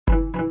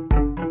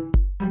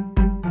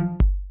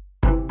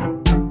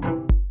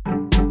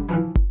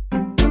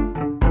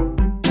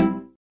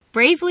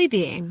Bravely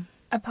Being,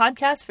 a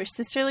podcast for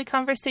sisterly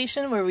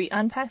conversation where we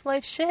unpack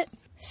life shit.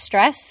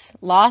 Stress,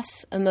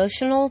 loss,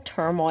 emotional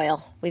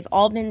turmoil. We've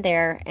all been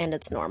there, and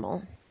it's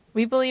normal.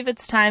 We believe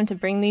it's time to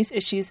bring these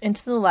issues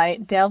into the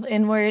light, delve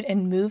inward,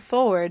 and move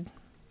forward.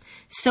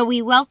 So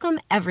we welcome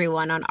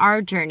everyone on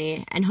our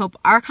journey and hope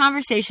our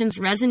conversations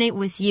resonate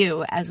with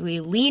you as we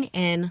lean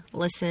in,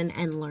 listen,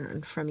 and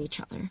learn from each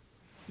other.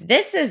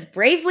 This is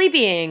Bravely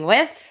Being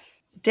with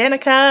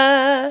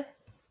Danica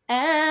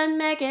and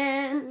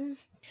Megan.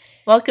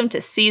 Welcome to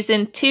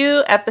Season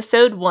 2,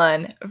 Episode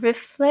 1,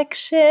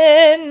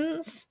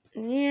 Reflections.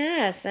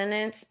 Yes, and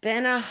it's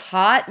been a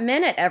hot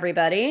minute,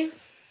 everybody.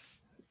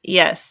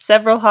 Yes,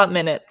 several hot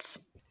minutes.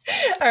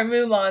 Our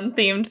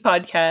Mulan-themed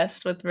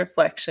podcast with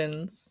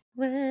reflections.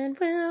 When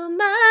will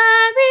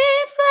my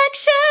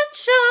reflection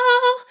show?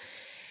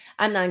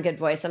 I'm not in good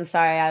voice. I'm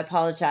sorry. I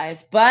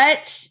apologize.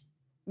 But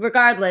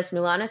regardless,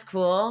 Mulan is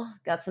cool.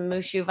 Got some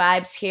Mushu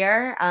vibes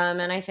here.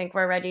 And I think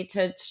we're ready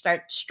to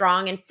start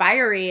strong and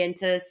fiery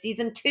into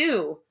Season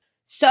 2.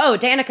 So,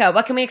 Danica,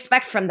 what can we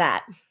expect from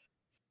that?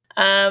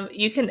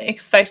 You can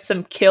expect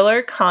some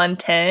killer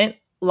content.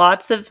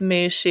 Lots of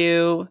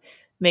Mushu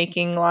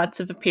making lots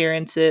of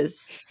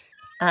appearances.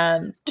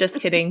 Just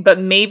kidding. But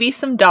maybe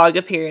some dog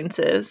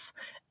appearances.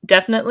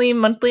 Definitely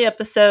monthly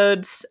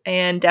episodes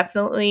and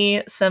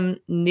definitely some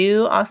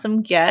new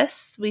awesome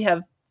guests we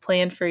have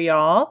planned for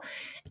y'all.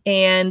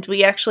 And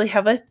we actually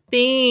have a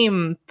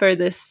theme for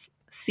this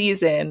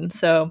season.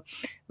 So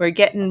we're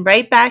getting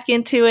right back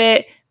into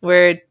it.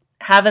 We're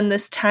having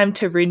this time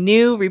to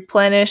renew,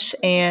 replenish,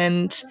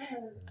 and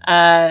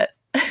and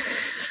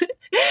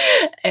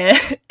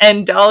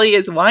Dolly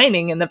is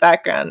whining in the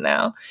background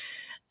now.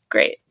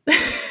 Great.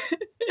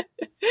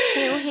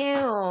 Hew,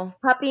 hew.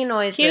 Puppy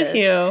noises. Hew,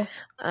 hew.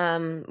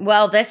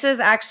 Well, this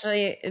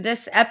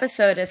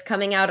episode is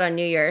coming out on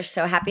New Year's,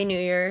 so Happy New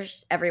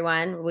Year's,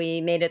 everyone.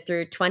 We made it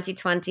through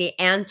 2020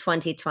 and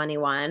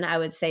 2021. I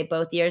would say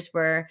both years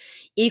were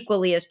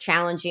equally as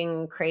challenging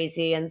and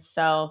crazy, and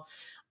so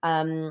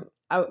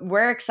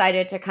we're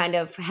excited to kind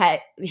of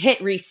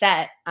hit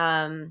reset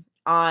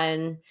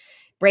on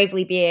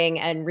Bravely Being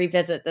and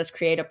revisit this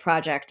creative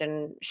project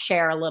and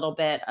share a little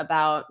bit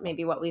about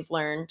maybe what we've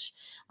learned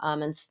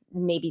and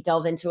maybe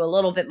delve into a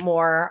little bit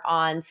more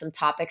on some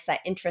topics that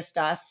interest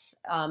us,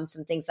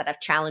 some things that have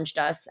challenged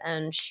us,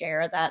 and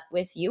share that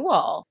with you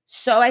all.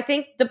 So I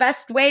think the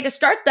best way to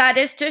start that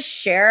is to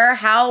share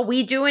how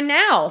we doing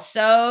now.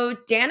 So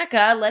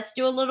Danica, let's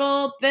do a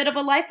little bit of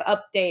a life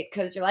update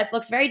because your life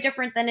looks very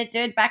different than it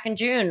did back in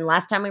June,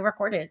 last time we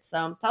recorded.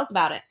 So tell us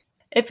about it.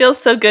 It feels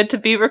so good to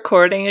be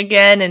recording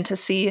again and to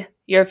see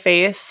your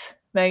face,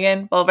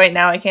 Megan. Well, right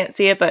now I can't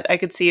see it, but I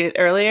could see it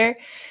earlier.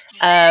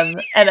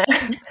 And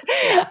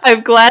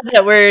I'm glad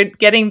that we're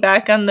getting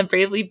back on the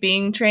Bravely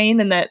Being train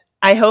and that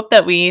I hope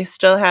that we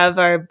still have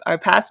our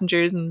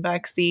passengers in the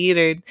back seat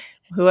or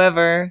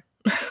whoever's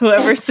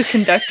the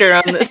conductor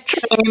on this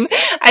train.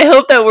 I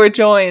hope that we're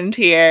joined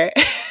here.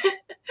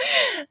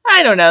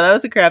 I don't know. That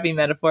was a crappy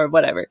metaphor.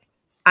 Whatever.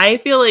 I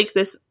feel like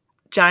this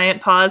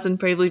giant pause in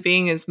Bravely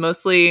Being is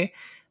mostly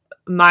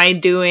my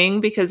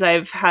doing because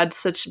I've had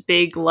such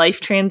big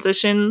life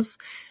transitions.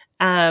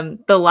 The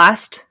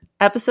last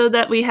episode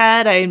that we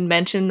had, I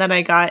mentioned that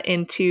I got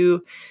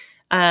into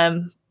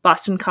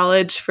Boston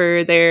College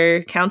for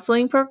their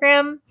counseling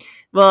program.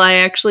 Well, I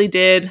actually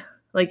did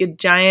like a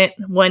giant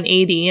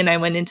 180 and I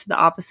went into the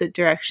opposite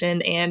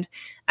direction, and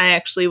I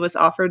actually was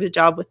offered a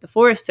job with the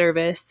Forest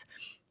Service,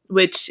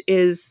 which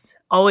is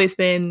always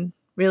been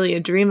really a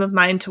dream of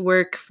mine to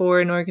work for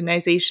an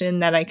organization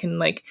that I can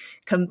like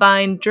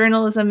combine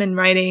journalism and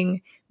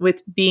writing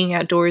with being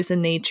outdoors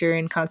in nature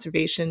and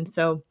conservation.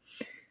 So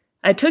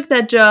I took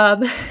that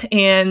job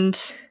and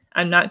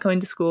I'm not going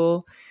to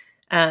school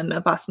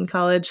at Boston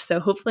College. So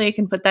hopefully I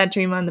can put that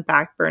dream on the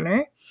back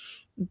burner.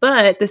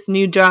 But this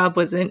new job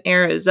was in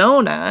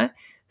Arizona.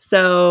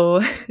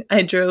 So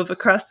I drove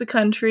across the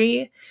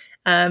country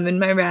in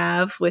my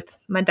RAV with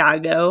my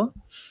doggo.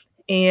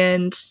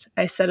 And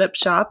I set up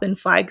shop in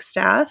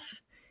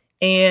Flagstaff,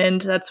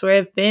 and that's where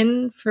I've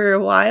been for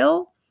a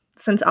while,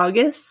 since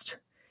August.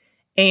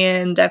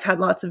 And I've had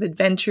lots of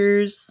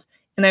adventures,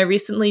 and I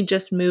recently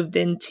just moved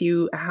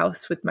into a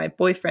house with my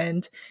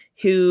boyfriend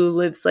who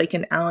lives like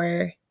an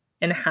hour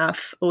and a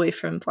half away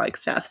from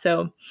Flagstaff.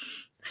 So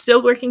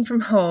still working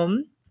from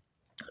home,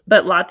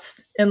 but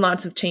lots and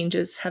lots of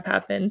changes have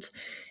happened,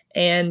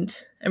 and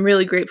I'm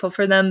really grateful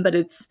for them, but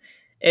it's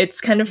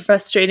kind of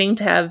frustrating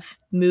to have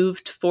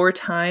moved 4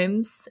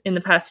 times in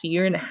the past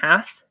year and a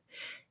half.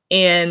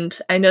 And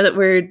I know that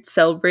we're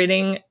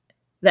celebrating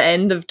the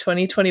end of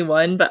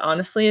 2021, but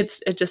honestly,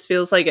 it just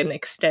feels like an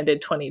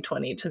extended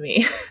 2020 to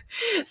me.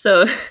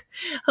 So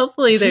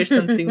hopefully there's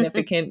some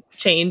significant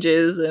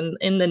changes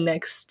in the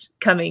next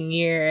coming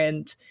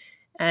year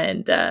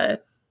and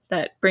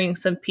that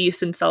brings some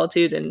peace and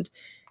solitude and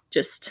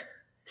just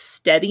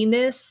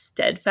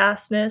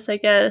steadfastness, I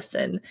guess,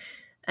 and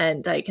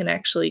I can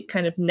actually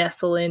kind of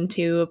nestle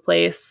into a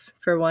place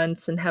for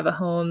once and have a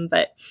home.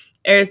 But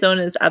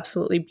Arizona is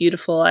absolutely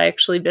beautiful. I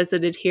actually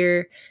visited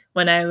here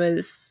when I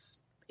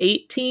was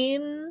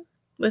 18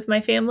 with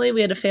my family.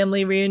 We had a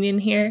family reunion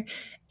here,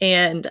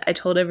 and I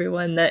told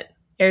everyone that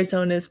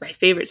Arizona is my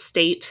favorite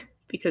state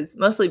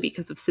mostly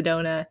because of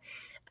Sedona.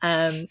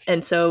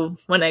 And so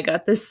when I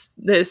got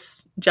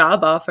this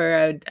job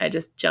offer, I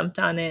just jumped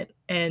on it,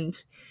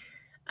 and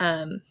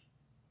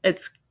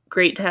it's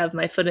great to have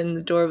my foot in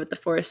the door with the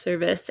Forest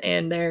Service,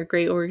 and they're a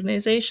great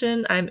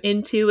organization. I'm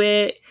into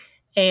it,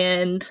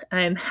 and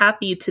I'm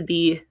happy to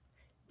be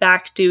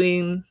back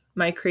doing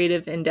my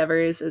creative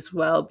endeavors as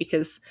well,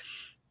 because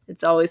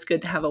it's always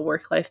good to have a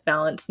work-life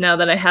balance now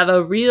that I have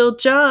a real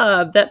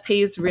job that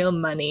pays real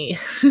money.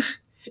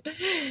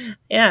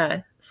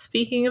 Yeah.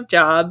 Speaking of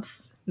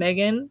jobs,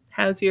 Megan,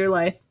 how's your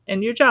life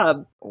and your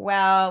job?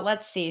 Well,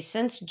 let's see.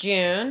 Since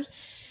June,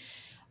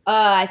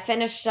 I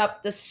finished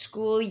up the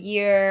school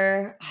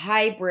year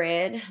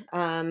hybrid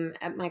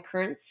at my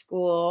current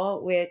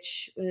school,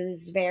 which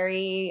was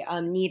very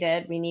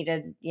needed. We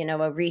needed,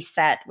 a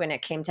reset when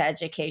it came to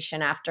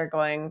education after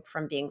going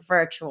from being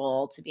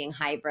virtual to being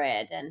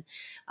hybrid and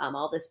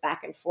all this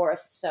back and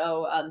forth.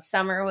 So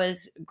summer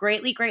was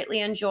greatly, greatly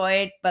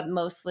enjoyed, but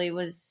mostly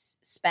was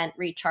spent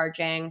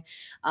recharging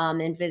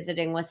and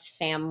visiting with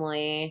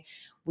family.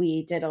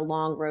 We did a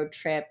long road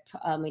trip.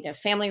 We did a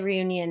family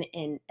reunion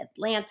in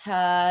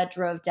Atlanta,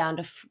 drove down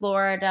to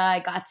Florida.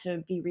 I got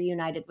to be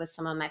reunited with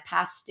some of my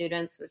past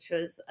students, which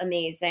was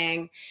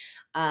amazing,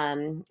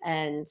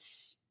 and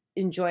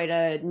enjoyed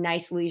a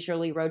nice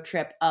leisurely road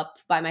trip up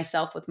by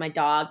myself with my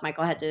dog.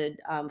 Michael had to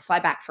fly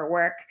back for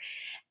work.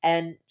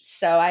 And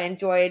so I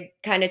enjoyed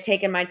kind of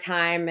taking my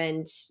time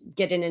and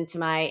getting into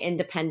my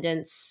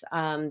independence,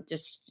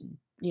 just,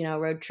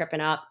 road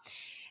tripping up,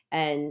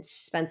 and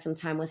spend some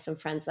time with some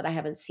friends that I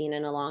haven't seen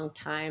in a long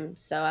time.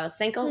 So I was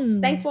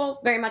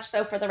thankful very much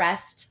so for the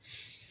rest.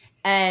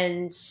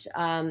 And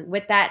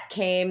with that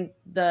came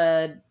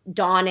the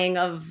dawning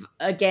of,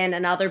 again,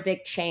 another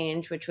big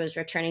change, which was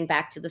returning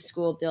back to the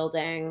school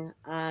building,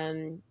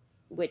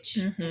 which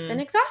has been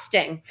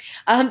exhausting,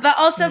 but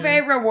also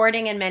very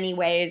rewarding in many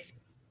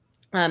ways.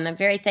 I'm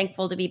very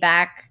thankful to be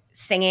back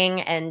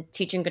singing and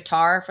teaching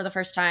guitar for the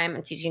first time.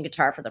 I'm teaching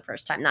guitar for the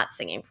first time, not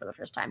singing for the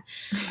first time.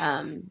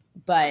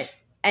 But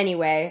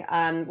anyway,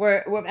 I'm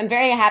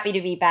very happy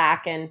to be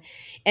back and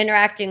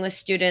interacting with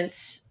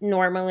students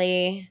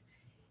normally,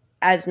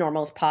 as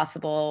normal as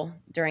possible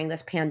during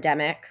this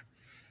pandemic,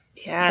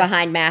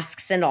 behind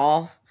masks and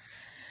all.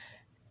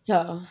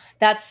 So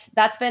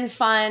that's been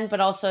fun, but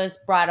also has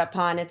brought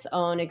upon its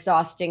own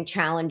exhausting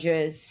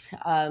challenges,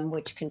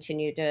 which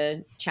continue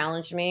to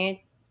challenge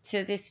me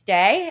to this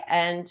day.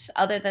 And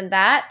other than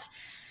that,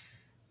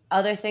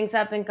 other things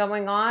have been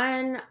going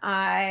on.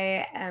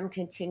 I am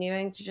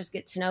continuing to just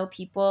get to know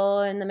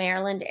people in the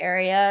Maryland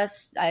area.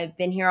 I've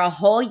been here a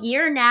whole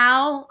year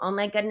now. Oh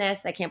my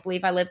goodness. I can't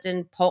believe I lived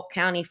in Polk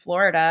County,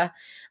 Florida,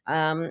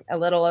 a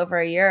little over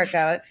a year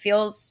ago. It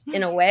feels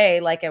in a way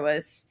like it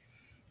was,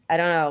 I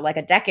don't know, like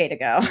a decade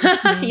ago.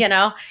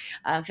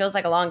 It feels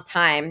like a long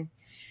time.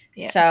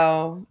 Yeah.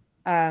 So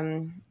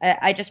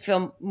I just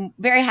feel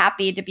very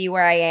happy to be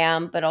where I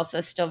am, but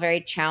also still very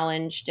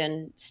challenged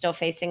and still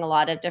facing a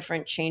lot of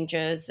different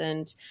changes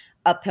and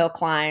uphill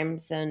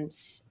climbs. And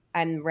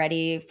I'm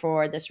ready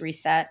for this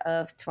reset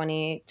of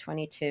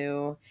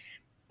 2022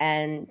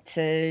 and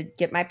to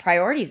get my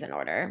priorities in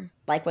order,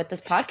 like with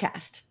this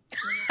podcast.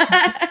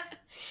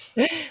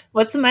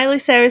 What's a Miley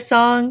Cyrus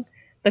song?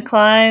 The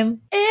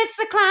Climb? It's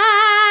the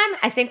climb.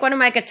 I think one of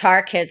my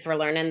guitar kids were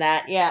learning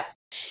that. Yeah.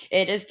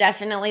 It is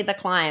definitely the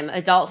climb.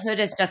 Adulthood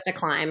is just a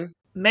climb.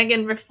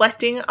 Megan,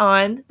 reflecting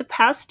on the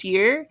past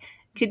year,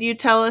 could you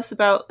tell us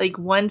about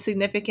one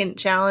significant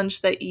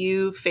challenge that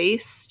you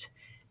faced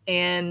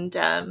and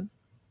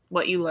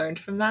what you learned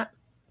from that?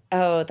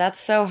 Oh, that's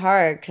so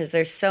hard because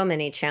there's so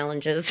many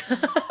challenges.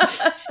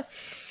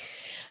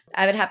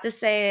 I would have to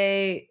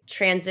say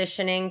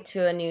transitioning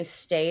to a new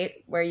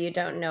state where you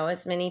don't know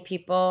as many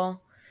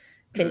people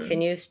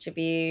continues to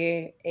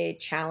be a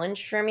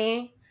challenge for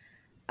me.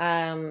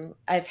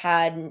 I've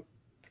had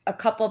a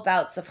couple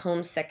bouts of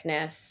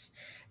homesickness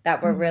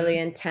that were really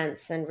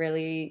intense and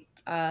really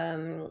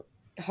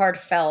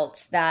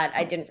heartfelt that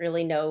I didn't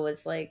really know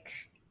was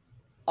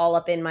all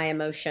up in my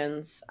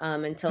emotions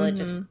until it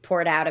just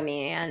poured out of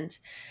me. And,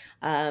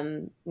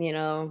 I'm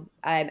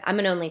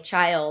an only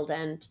child,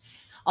 and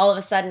all of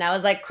a sudden I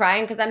was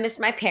crying because I miss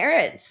my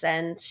parents.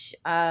 And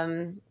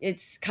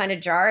it's kind of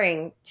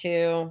jarring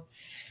to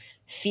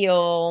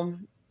feel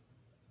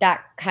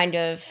that kind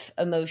of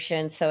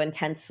emotion so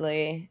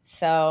intensely.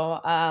 So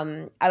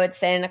I would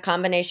say in a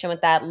combination with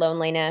that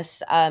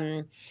loneliness,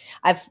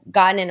 I've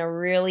gotten in a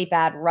really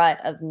bad rut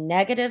of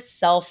negative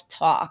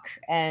self-talk.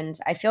 And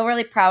I feel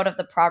really proud of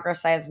the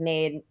progress I've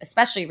made,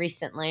 especially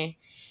recently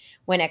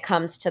when it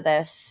comes to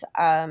this.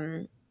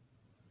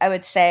 I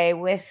would say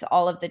with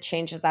all of the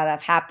changes that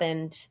have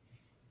happened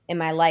in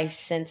my life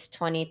since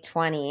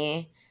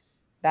 2020,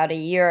 about a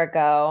year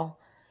ago,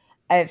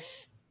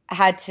 I've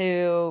had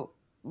to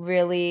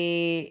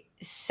really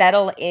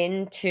settle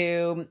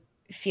into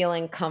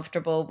feeling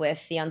comfortable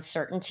with the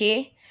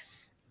uncertainty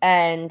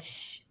and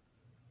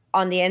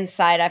on the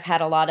inside, I've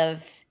had a lot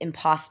of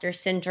imposter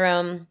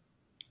syndrome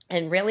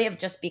and really have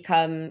just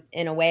become,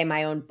 in a way,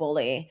 my own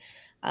bully,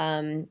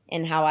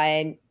 in how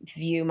I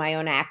view my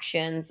own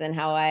actions and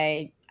how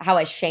I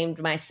shamed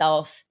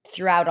myself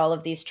throughout all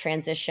of these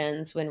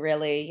transitions, when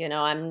really,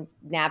 I'm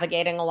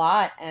navigating a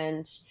lot,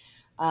 and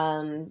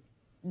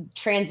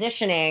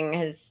transitioning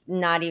has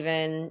not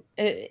even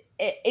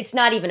it's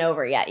not even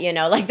over yet,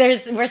 like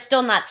we're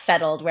still not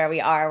settled where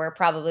we are. We're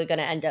probably going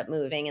to end up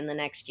moving in the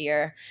next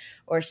year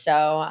or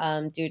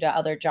so, due to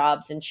other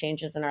jobs and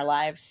changes in our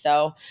lives.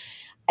 So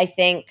I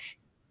think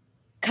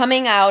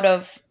coming out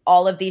of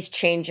all of these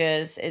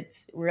changes,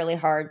 it's really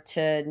hard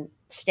to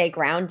stay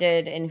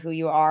grounded in who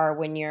you are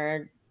when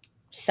you're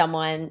some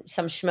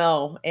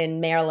schmo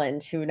in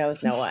Maryland who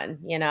knows no one,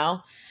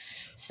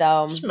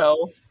 So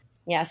Schmo.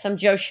 yeah, some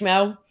Joe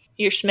Schmo.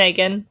 You're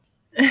Schmegan.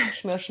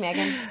 Schmo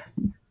Schmegan.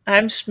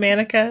 I'm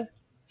Schmanica.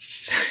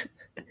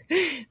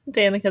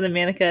 Danica the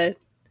Manica.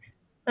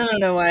 I don't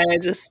know why I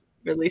just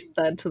released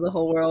that to the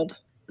whole world.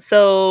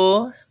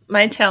 So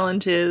my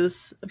challenge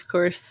is, of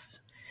course,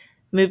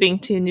 moving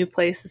to a new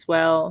place as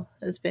well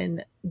has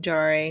been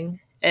jarring.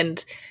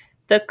 And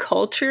the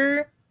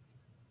culture,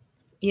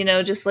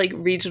 just like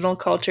regional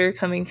culture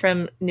coming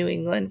from New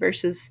England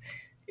versus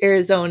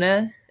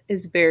Arizona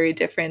is very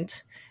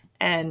different.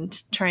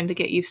 And trying to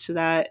get used to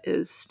that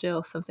is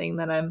still something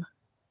that I'm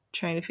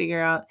trying to figure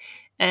out.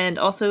 And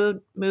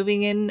also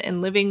moving in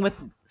and living with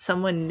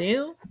someone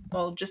new,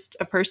 well, just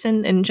a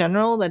person in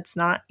general that's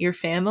not your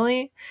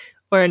family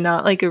or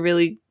not like a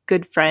really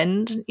good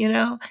friend,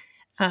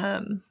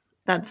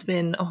 that's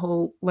been a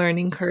whole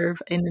learning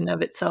curve in and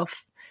of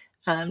itself.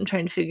 Trying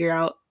to figure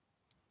out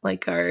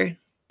like our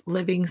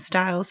living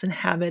styles and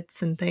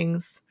habits and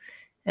things,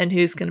 and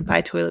who's going to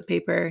buy toilet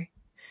paper,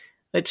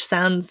 which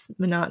sounds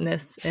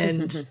monotonous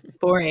and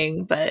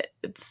boring, but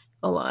it's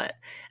a lot.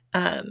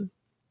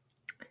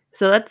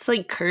 So that's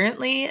like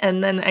currently.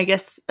 And then I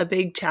guess a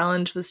big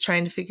challenge was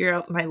trying to figure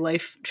out my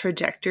life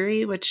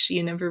trajectory, which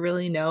you never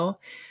really know,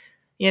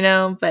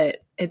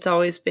 but it's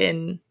always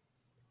been,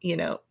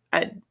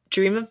 a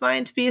dream of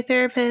mine to be a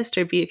therapist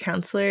or be a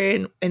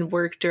counselor and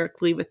work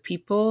directly with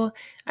people.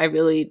 I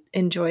really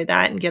enjoy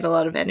that and get a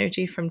lot of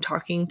energy from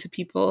talking to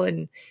people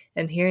and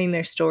hearing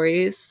their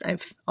stories.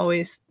 I've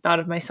always thought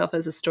of myself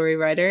as a story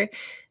writer.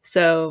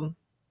 So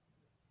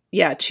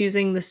yeah,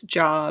 choosing this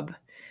job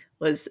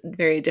was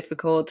very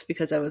difficult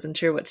because I wasn't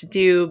sure what to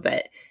do,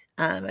 but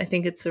I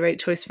think it's the right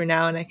choice for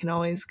now, and I can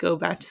always go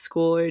back to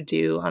school or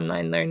do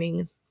online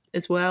learning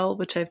as well,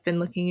 which I've been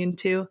looking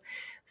into.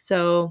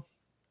 So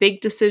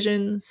big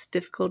decisions,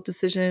 difficult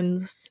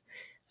decisions.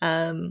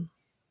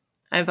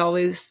 I've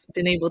always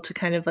been able to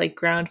kind of like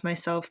ground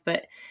myself,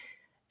 but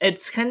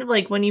it's kind of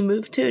like when you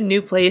move to a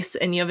new place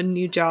and you have a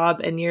new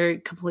job and you're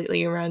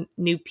completely around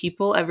new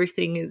people,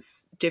 everything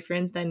is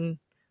different than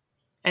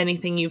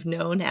anything you've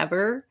known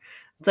ever.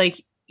 It's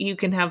like you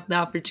can have the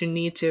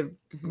opportunity to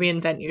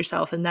reinvent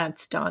yourself, and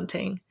that's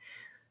daunting.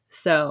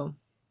 So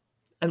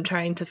I'm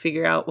trying to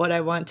figure out what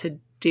I want to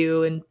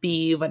do and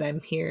be when I'm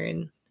here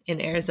in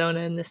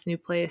Arizona in this new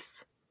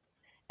place.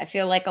 I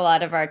feel like a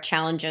lot of our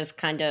challenges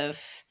kind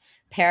of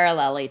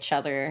parallel each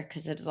other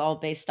because it is all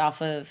based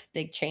off of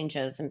big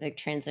changes and big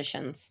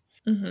transitions.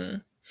 Mm-hmm.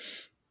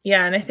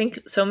 Yeah, and I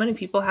think so many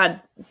people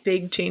had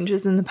big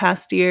changes in the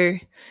past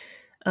year,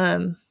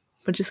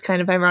 which is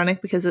kind of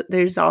ironic because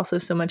there's also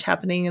so much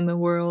happening in the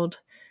world,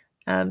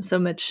 so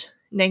much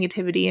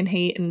negativity and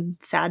hate and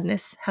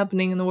sadness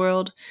happening in the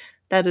world,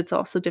 that it's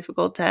also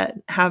difficult to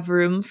have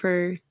room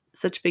for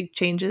such big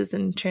changes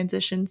and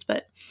transitions.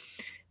 But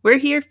we're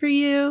here for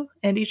you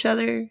and each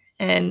other,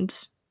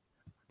 and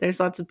there's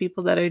lots of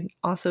people that are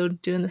also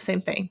doing the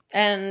same thing.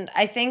 And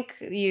I think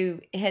you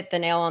hit the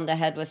nail on the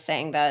head with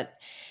saying that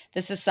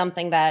this is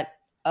something that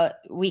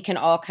we can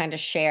all kind of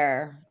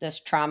share, this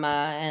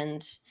trauma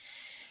and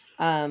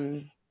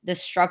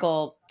this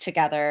struggle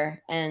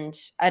together. And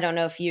I don't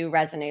know if you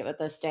resonate with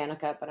this,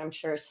 Danica, but I'm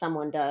sure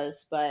someone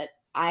does. But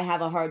I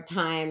have a hard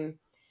time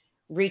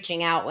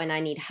reaching out when I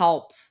need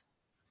help,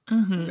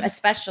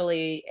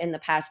 especially in the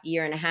past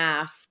year and a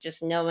half,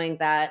 just knowing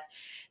that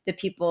the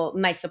people,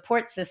 my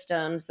support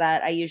systems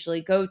that I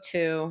usually go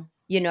to,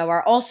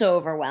 are also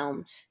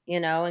overwhelmed,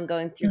 and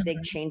going through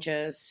big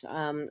changes.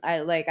 I'm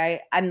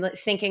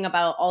thinking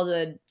about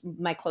all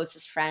my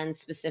closest friends,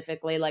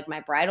 specifically like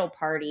my bridal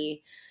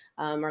party,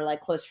 or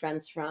like close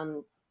friends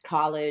from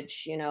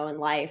college, in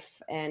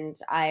life. And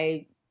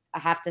I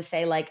have to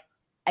say, like,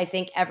 I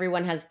think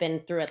everyone has been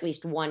through at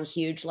least one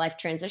huge life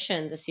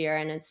transition this year.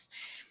 And it's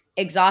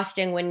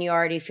exhausting when you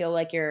already feel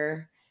like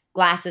your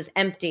glass is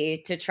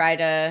empty to try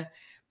to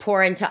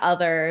pour into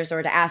others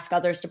or to ask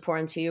others to pour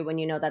into you when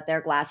you know that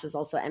their glass is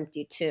also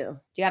empty too.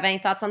 Do you have any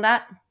thoughts on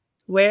that?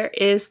 Where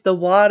is the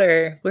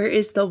water? Where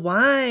is the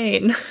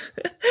wine?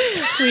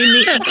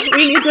 we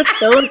need to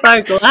fill up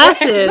our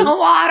glasses. Where's the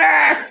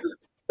water?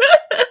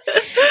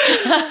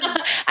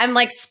 I'm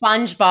like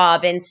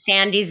SpongeBob in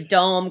Sandy's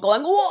dome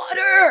going,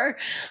 water!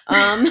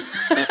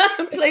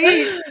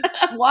 Please,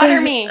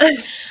 water me.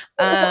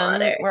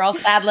 Water. We're all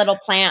sad little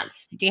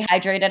plants,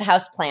 dehydrated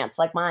house plants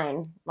like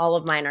mine. All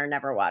of mine are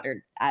never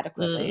watered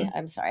adequately.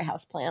 I'm sorry,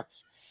 house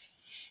plants.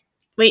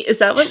 Wait, is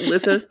that what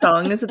Lizzo's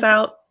song is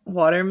about?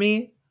 Water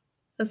Me?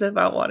 Is it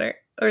about water?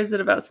 Or is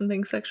it about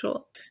something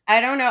sexual?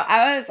 I don't know.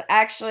 I was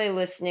actually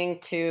listening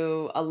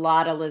to a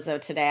lot of Lizzo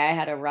today. I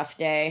had a rough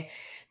day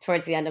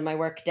towards the end of my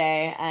work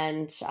day,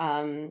 and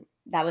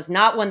that was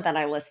not one that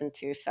I listened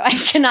to. So I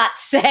cannot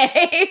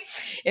say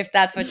if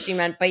that's what she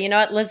meant. But you know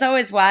what? Lizzo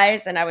is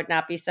wise, and I would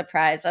not be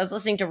surprised. I was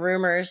listening to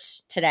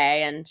Rumors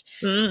today and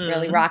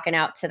really rocking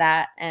out to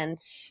that. And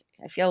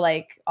I feel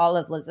like all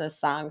of Lizzo's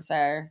songs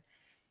are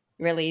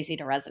really easy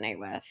to resonate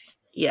with.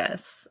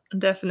 Yes,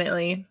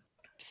 definitely.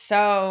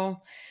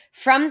 So,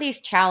 from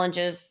these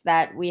challenges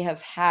that we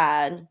have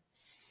had,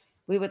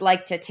 we would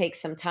like to take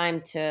some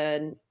time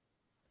to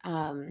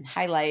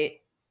highlight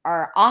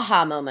our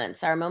aha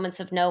moments, our moments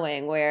of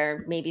knowing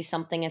where maybe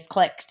something has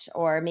clicked,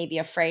 or maybe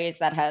a phrase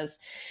that has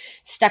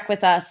stuck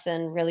with us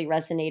and really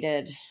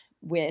resonated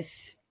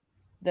with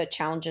the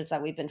challenges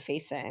that we've been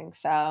facing.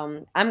 So,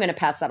 I'm going to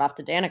pass that off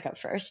to Danica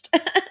first.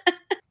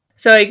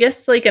 So I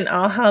guess like an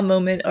aha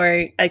moment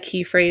or a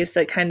key phrase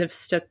that kind of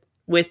stuck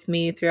with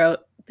me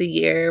throughout the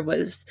year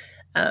was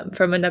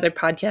from another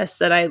podcast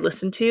that I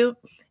listened to.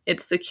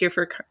 It's the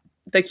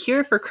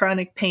Cure for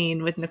Chronic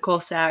Pain with Nicole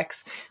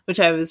Sachs,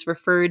 which I was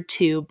referred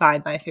to by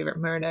My Favorite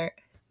Murder.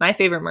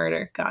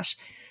 Gosh,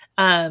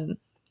 and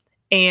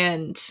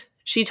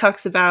she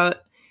talks about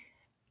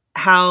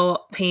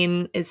how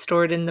pain is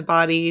stored in the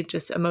body,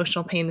 just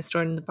emotional pain is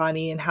stored in the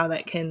body, and how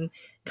that can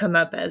come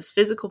up as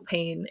physical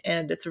pain.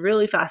 And it's a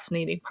really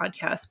fascinating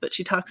podcast, but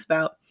she talks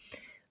about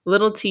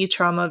little t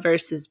trauma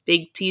versus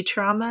big T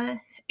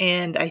trauma.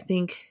 And I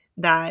think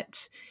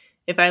that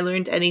if I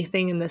learned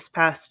anything in this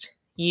past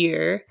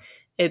year,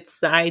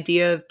 it's the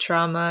idea of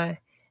trauma.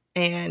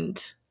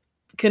 And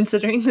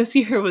considering this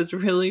year was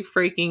really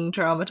freaking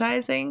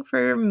traumatizing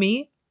for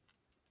me,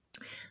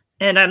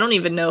 and I don't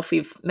even know if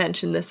we've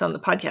mentioned this on the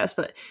podcast,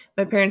 but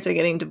my parents are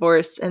getting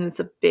divorced, and it's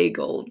a big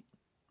old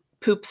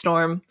poop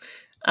storm.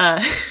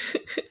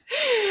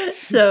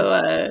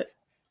 So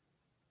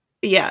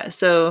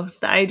the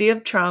idea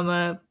of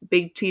trauma,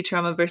 big T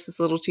trauma versus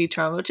little t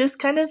trauma, which is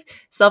kind of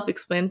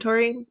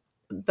self-explanatory,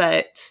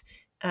 but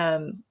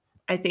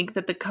I think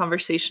that the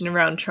conversation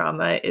around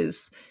trauma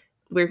is,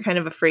 we're kind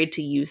of afraid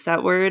to use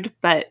that word,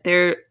 but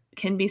there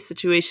can be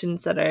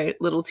situations that are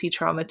little t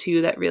trauma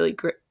too that really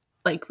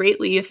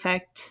greatly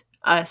affect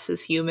us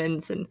as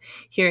humans. And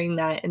hearing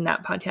that in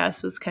that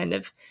podcast was kind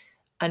of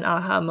an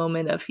aha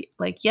moment of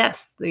like,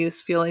 yes,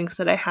 these feelings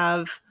that I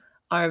have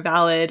are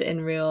valid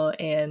and real,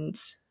 and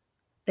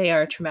they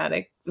are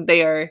traumatic.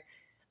 They are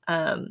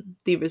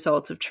the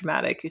results of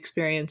traumatic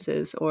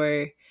experiences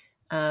or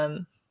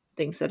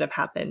things that have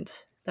happened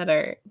that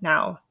are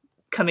now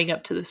coming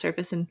up to the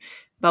surface and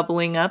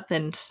bubbling up,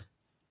 and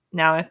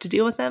now I have to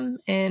deal with them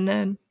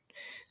in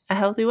a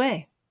healthy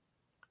way.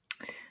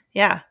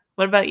 Yeah.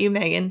 What about you,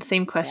 Megan?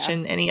 Same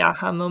question. Yeah. Any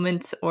aha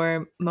moments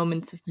or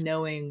moments of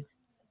knowing?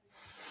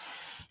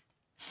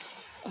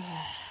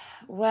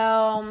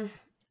 Well,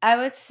 I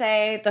would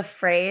say the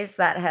phrase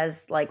that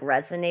has like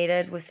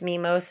resonated with me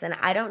most, and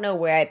I don't know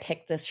where I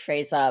picked this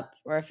phrase up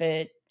or if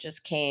it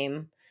just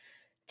came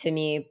to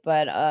me,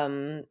 but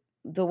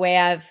the way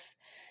I've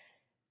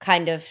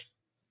kind of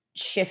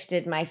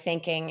shifted my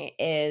thinking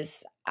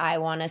is I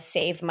want to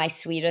save my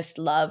sweetest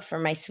love for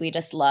my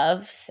sweetest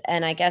loves.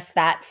 And I guess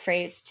that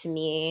phrase to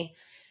me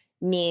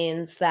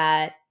means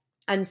that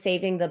I'm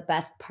saving the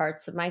best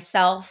parts of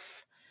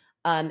myself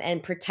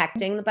and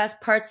protecting the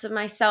best parts of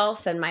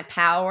myself and my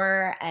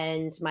power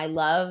and my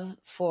love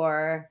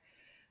for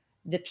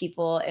the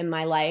people in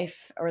my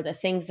life or the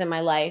things in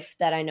my life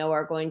that I know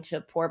are going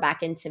to pour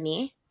back into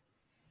me.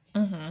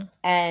 Mm-hmm.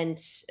 And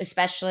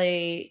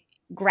especially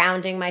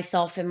grounding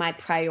myself in my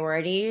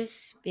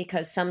priorities,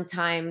 because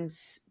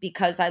sometimes,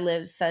 because I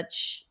live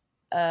such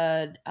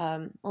I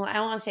don't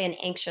want to say an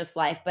anxious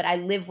life, but I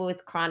live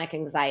with chronic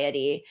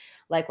anxiety,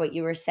 like what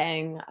you were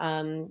saying,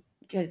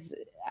 because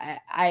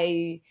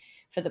I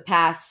for the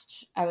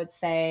past, I would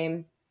say,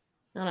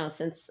 I don't know,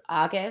 since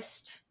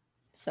August,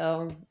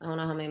 so I don't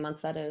know how many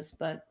months that is,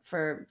 but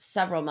for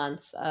several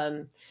months,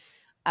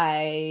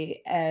 I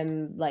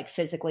am like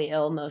physically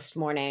ill most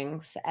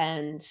mornings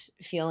and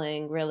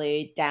feeling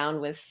really down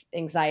with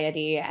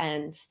anxiety.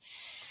 And,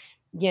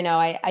 you know,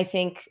 I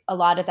think a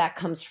lot of that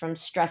comes from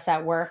stress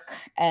at work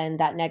and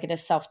that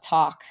negative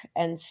self-talk.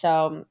 And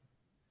so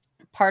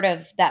part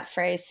of that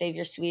phrase, save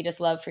your sweetest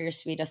love for your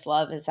sweetest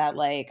love, is that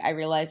like, I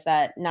realize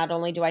that not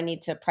only do I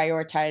need to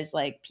prioritize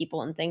like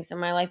people and things in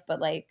my life, but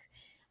like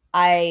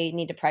I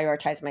need to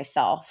prioritize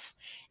myself,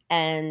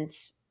 and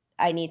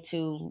I need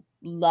to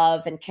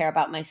love and care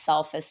about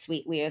myself as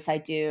sweetly as I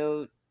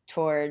do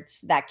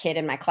towards that kid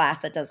in my class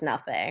that does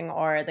nothing,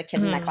 or the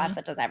kid in my class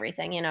that does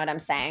everything. You know what I'm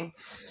saying?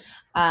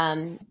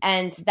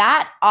 And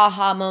that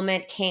aha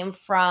moment came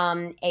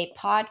from a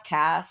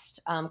podcast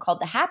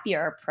called The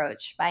Happier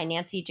Approach by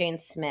Nancy Jane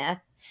Smith.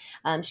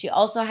 She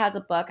also has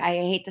a book. I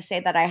hate to say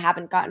that I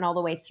haven't gotten all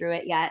the way through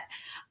it yet,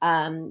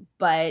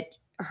 but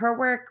her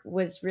work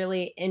was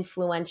really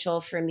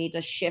influential for me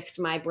to shift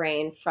my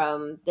brain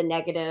from the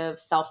negative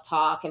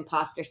self-talk,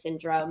 imposter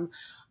syndrome,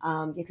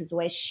 because the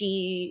way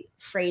she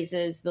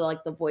phrases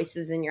the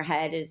voices in your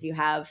head is you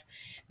have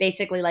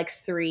basically like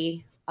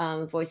three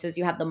voices.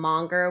 You have the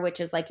monger, which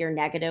is like your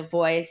negative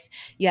voice.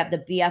 You have the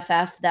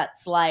BFF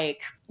that's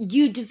like,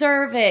 you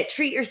deserve it,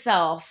 treat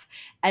yourself.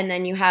 And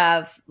then you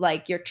have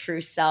like your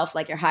true self,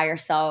 like your higher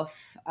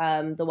self,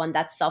 the one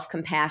that's self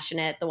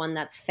compassionate, the one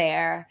that's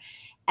fair,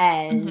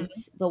 and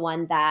the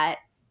one that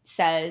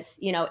says,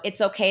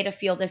 it's okay to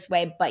feel this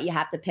way, but you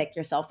have to pick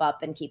yourself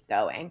up and keep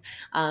going,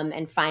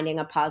 and finding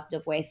a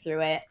positive way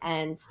through it.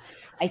 And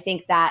I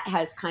think that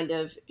has kind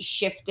of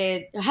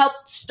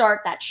helped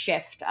start that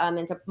shift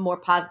into more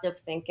positive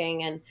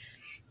thinking. And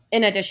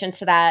in addition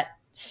to that,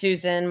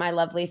 Susan, my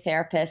lovely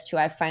therapist, who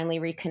I finally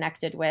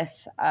reconnected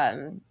with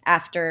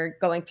after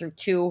going through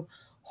two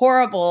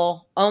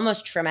horrible,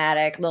 almost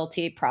traumatic, Lil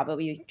T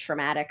probably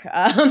traumatic,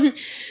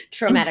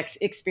 traumatic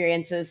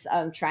experiences,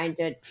 trying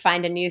to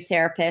find a new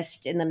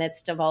therapist in the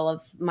midst of all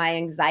of my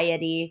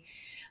anxiety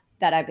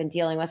that I've been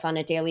dealing with on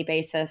a daily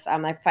basis.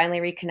 I finally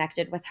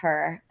reconnected with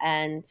her,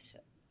 and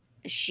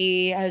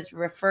she has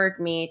referred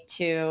me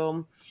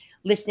to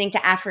listening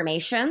to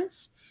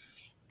affirmations,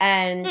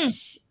 and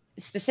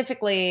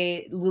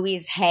specifically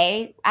Louise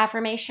Hay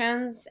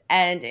affirmations.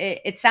 And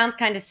it sounds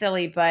kind of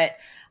silly, but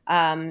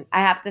I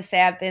have to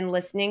say I've been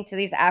listening to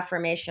these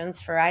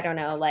affirmations for, I don't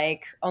know,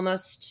 like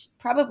almost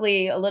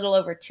probably a little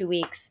over 2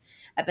 weeks.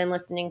 I've been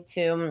listening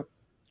to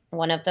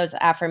one of those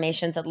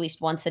affirmations at least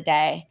once a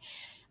day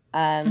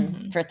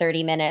for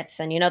 30 minutes.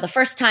 And, the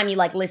first time you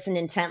like listen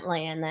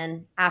intently, and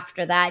then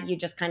after that, you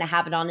just kind of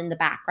have it on in the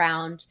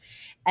background.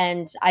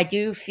 And I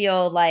do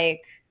feel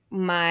like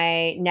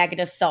my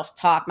negative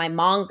self-talk, my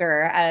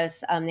monger,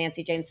 as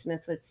Nancy Jane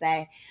Smith would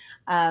say,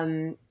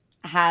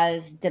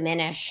 has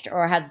diminished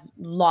or has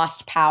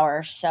lost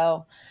power.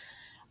 So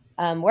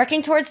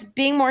working towards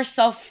being more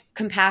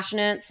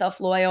self-compassionate,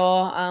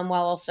 self-loyal,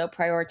 while also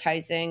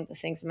prioritizing the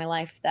things in my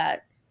life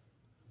that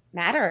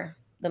matter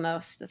the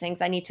most, the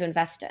things I need to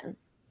invest in.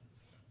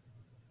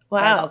 Wow.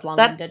 Sorry, that was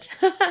long-winded.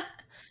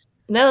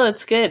 No,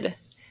 that's good.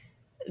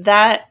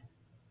 That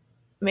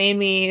made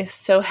me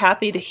so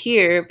happy to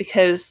hear,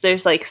 because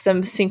there's like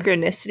some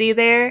synchronicity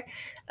there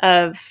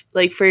of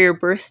like, for your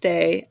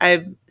birthday,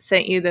 I've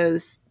sent you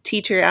those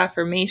teacher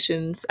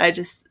affirmations. I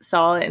just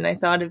saw it and I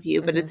thought of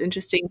you, but it's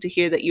interesting to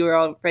hear that you were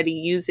already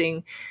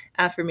using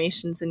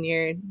affirmations in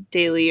your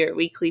daily or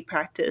weekly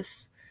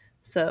practice.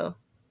 So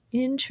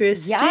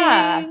interesting.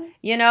 Yeah.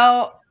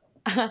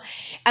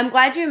 I'm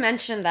glad you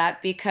mentioned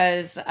that,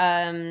 because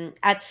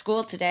at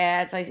school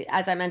today,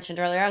 as I mentioned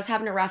earlier, I was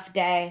having a rough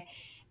day,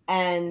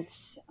 and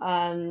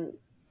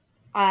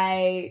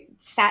I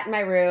sat in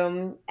my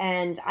room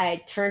and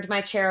I turned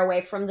my chair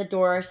away from the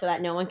door so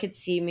that no one could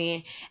see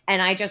me,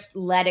 and I just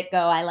let it go.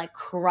 I like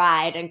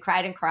cried and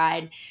cried and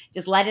cried,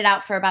 just let it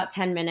out for about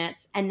 10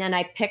 minutes. And then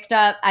I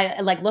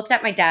like looked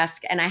at my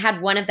desk, and I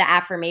had one of the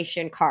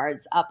affirmation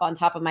cards up on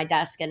top of my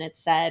desk, and it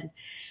said,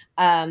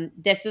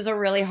 this is a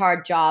really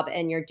hard job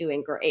and you're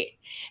doing great.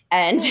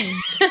 And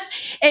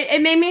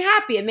it made me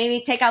happy. It made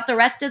me take out the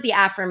rest of the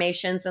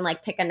affirmations and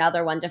like pick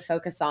another one to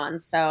focus on.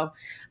 So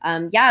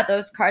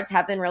those cards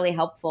have been really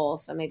helpful.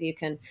 So maybe you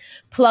can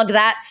plug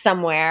that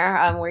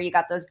somewhere, where you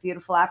got those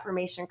beautiful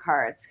affirmation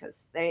cards,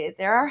 because they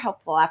are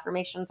helpful.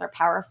 Affirmations are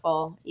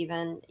powerful,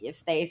 even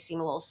if they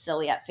seem a little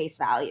silly at face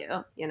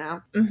value,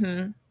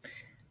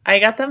 I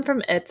got them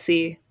from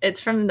Etsy. It's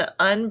from the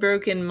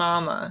Unbroken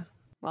Mama.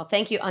 Well,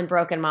 thank you,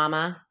 Unbroken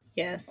Mama.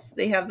 Yes,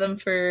 they have them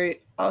for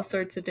all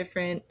sorts of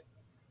different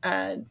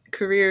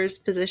careers,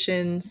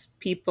 positions,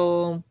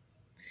 people,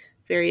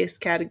 various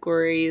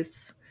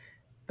categories.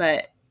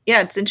 But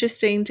yeah, it's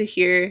interesting to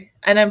hear,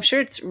 and I'm sure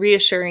it's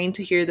reassuring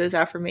to hear those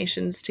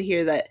affirmations, to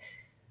hear that,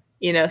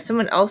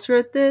 someone else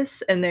wrote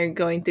this and they're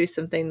going through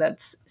something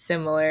that's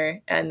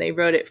similar, and they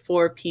wrote it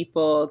for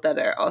people that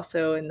are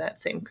also in that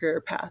same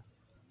career path.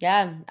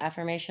 Yeah,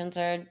 affirmations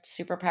are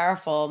super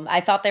powerful.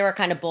 I thought they were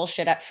kind of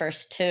bullshit at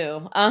first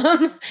too.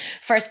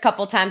 First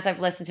couple times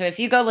I've listened to it. If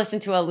you go listen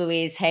to a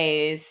Louise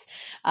Hayes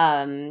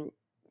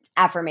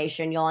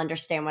affirmation, you'll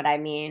understand what I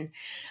mean.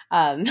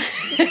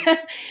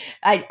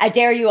 I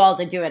dare you all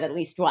to do it at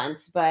least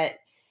once, but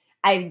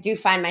I do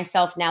find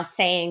myself now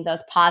saying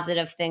those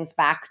positive things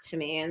back to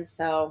me. And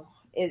so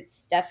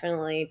it's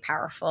definitely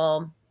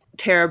powerful.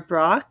 Tara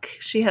Brach,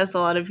 she has a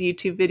lot of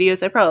YouTube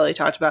videos. I probably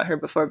talked about her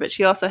before, but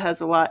she also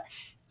has a lot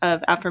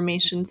of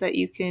affirmations that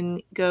you can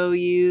go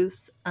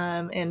use,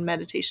 and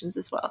meditations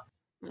as well.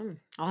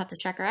 I'll have to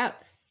check her out.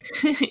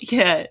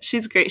 Yeah,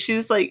 she's great.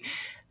 She's like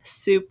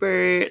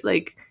super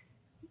like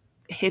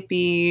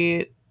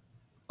hippie,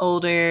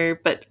 older,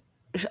 but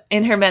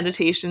in her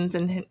meditations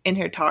and in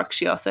her talk,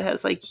 she also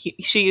has like,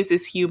 she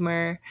uses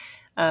humor.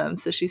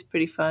 So she's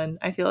pretty fun.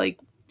 I feel like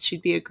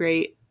she'd be a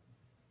great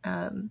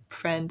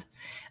friend.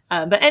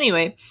 But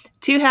anyway,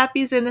 2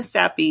 happies and a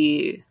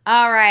sappy.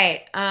 All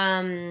right.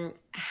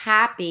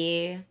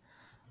 happy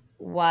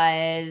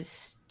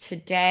was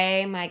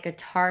today my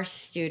guitar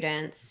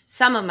students,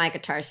 some of my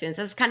guitar students,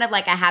 this is kind of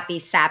like a happy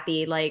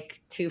sappy, like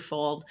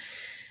twofold.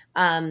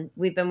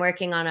 We've been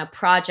working on a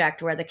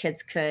project where the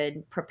kids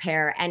could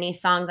prepare any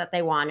song that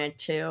they wanted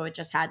to. It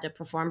just had to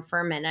perform for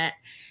a minute,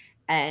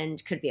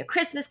 and could be a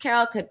Christmas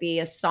carol, could be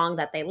a song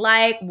that they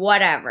like,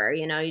 whatever.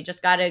 You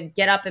just got to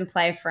get up and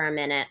play for a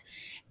minute.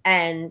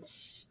 And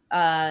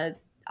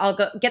I'll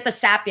go get the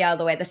sappy out of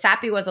the way. The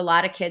sappy was a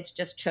lot of kids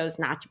just chose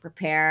not to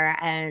prepare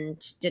and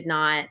did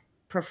not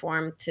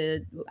perform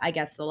to, I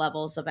guess, the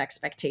levels of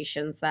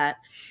expectations that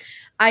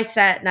I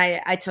set. And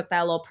I took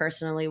that a little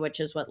personally, which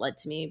is what led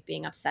to me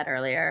being upset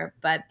earlier.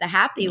 But the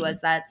happy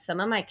was that some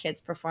of my kids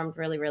performed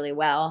really, really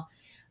well.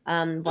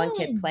 One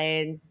kid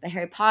played the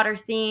Harry Potter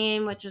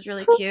theme, which is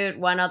really cute.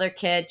 One other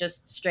kid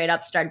just straight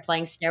up started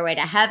playing Stairway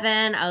to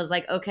Heaven. I was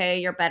like, okay,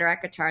 you're better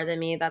at guitar than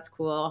me. That's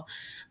cool.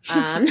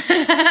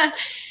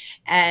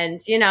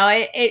 And,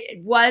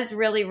 it was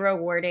really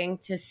rewarding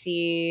to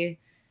see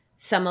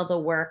some of the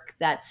work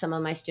that some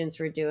of my students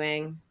were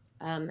doing.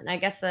 And I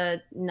guess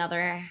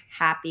another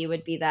happy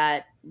would be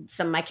that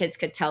some of my kids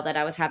could tell that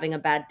I was having a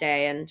bad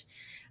day, and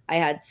I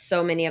had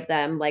so many of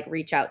them like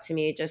reach out to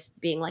me just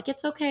being like,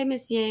 it's okay,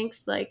 Miss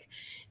Yinks. Like,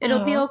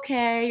 it'll be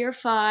okay. You're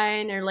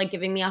fine. Or like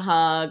giving me a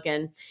hug.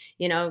 And,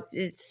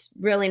 it's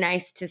really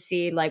nice to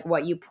see like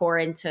what you pour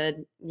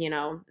into,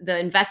 the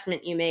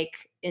investment you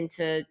make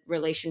into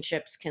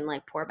relationships can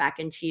like pour back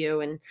into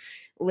you and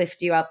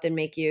lift you up and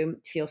make you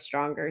feel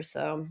stronger.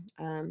 So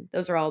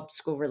those are all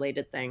school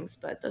related things,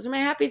 but those are my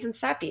happies and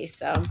sappies.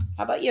 So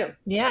how about you?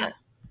 Yeah,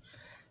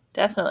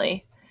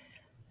 definitely.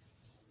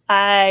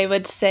 I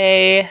would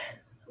say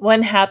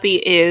one happy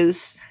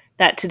is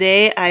that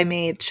today I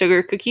made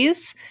sugar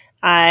cookies.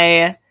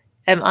 I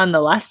am on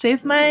the last day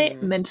of my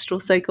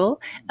menstrual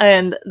cycle,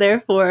 and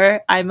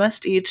therefore I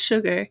must eat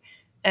sugar.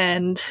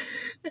 And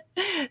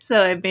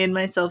so I made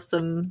myself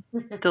some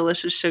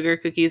delicious sugar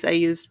cookies. I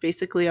used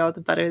basically all the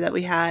butter that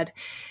we had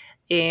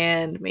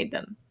and made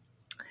them.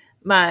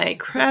 My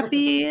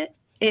crappy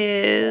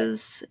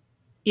is,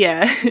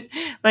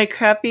 my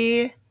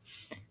crappy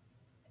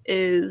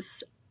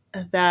is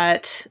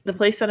that the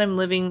place that I'm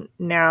living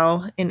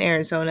now in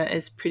Arizona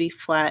is pretty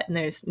flat and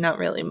there's not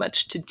really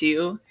much to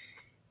do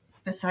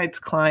besides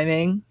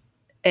climbing,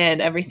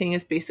 and everything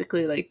is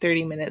basically like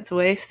 30 minutes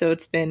away. So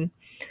it's been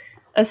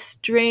a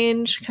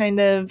strange kind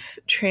of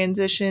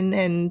transition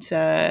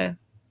and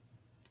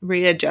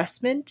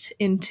readjustment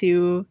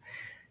into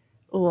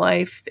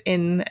life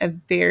in a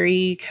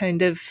very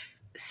kind of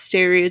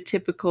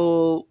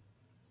stereotypical.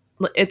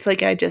 It's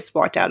like I just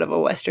walked out of a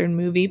Western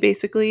movie,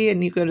 basically,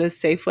 and you go to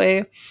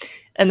Safeway,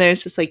 and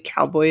there's just like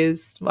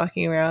cowboys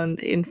walking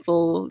around in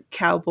full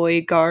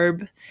cowboy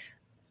garb,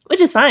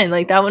 which is fine.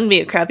 Like, that wouldn't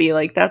be a crappy.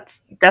 Like,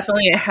 that's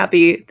definitely a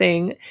happy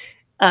thing.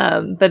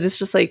 But it's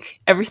just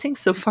like everything's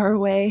so far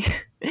away,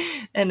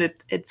 and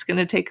it's going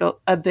to take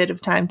a bit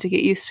of time to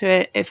get used to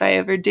it if I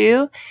ever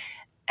do.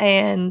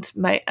 And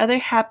my other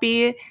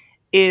happy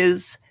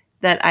is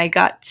that I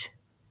got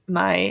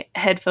my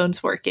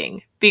headphones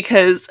working,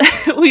 because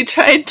we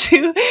tried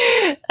to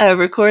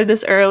record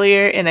this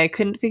earlier and I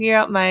couldn't figure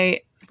out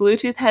my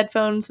Bluetooth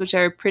headphones, which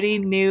are a pretty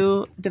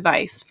new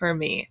device for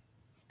me.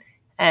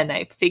 And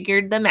I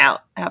figured them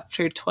out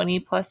after 20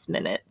 plus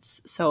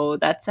minutes. So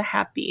that's a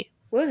happy.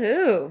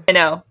 Woohoo. I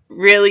know,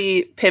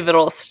 really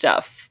pivotal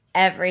stuff.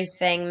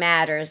 Everything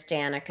matters,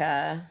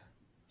 Danica.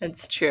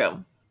 It's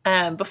true.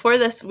 Before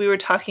this, we were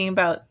talking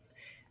about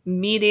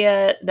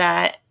media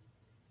that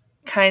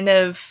kind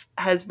of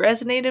has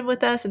resonated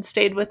with us and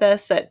stayed with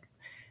us,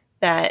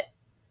 that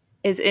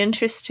is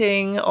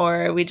interesting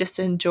or we just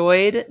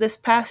enjoyed this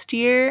past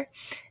year,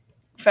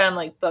 from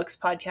like books,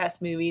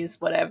 podcasts,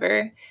 movies,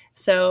 whatever.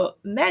 So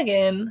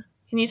Megan,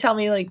 can you tell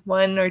me like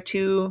one or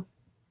two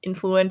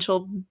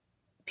influential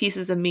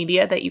pieces of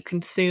media that you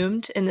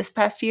consumed in this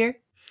past year?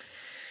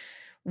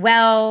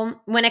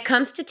 Well, when it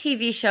comes to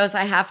TV shows,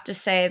 I have to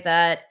say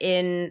that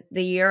in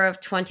the year of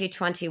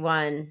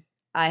 2021,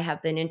 I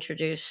have been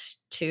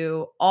introduced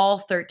to all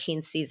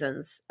 13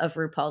 seasons of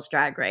RuPaul's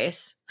Drag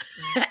Race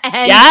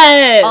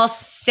and all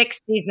 6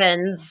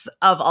 seasons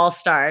of All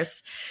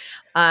Stars.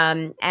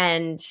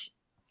 And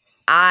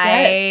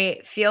I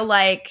feel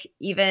like,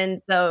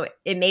 even though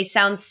it may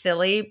sound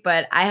silly,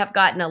 but I have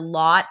gotten a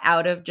lot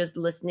out of just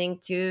listening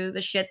to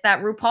the shit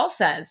that RuPaul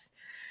says.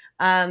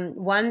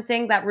 One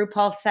thing that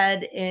RuPaul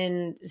said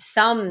in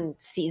some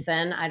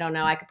season, I don't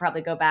know, I could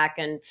probably go back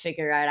and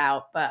figure it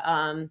out, but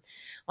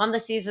one of the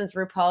seasons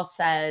RuPaul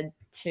said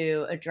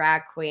to a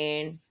drag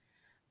queen,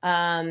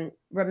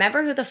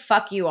 remember who the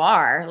fuck you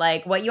are.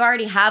 Like, what you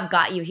already have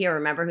got you here.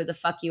 Remember who the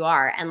fuck you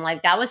are. And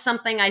like, that was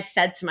something I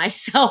said to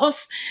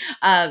myself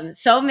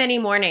so many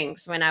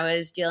mornings when I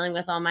was dealing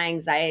with all my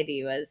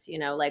anxiety, was,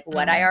 like,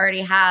 what I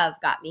already have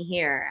got me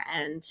here.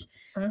 And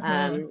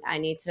I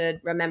need to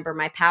remember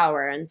my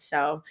power. And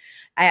so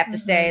I have to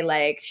say,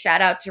 like,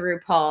 shout out to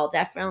RuPaul.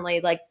 Definitely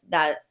like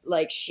that.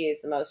 Like,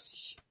 she's the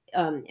most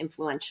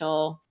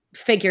influential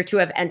figure to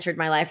have entered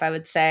my life, I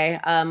would say.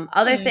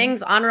 Other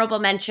things, honorable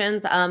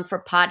mentions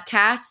for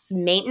podcasts,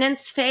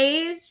 Maintenance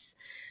Phase,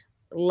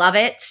 love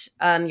it.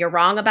 You're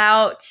Wrong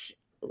About,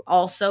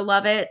 also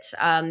love it.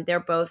 They're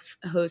both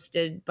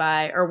hosted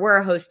by, or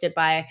were hosted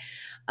by,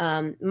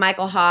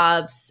 Michael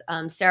Hobbs,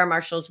 Sarah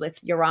Marshall's with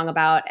You're Wrong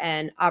About,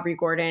 and Aubrey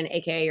Gordon,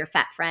 aka your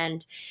fat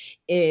friend,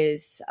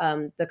 is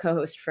the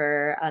co-host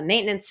for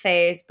Maintenance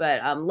Phase.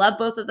 But love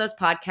both of those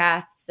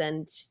podcasts,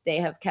 and they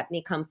have kept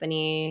me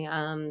company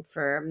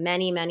for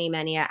many, many,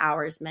 many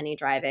hours, many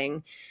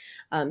driving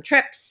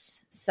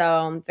trips. So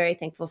I'm very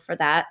thankful for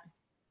that.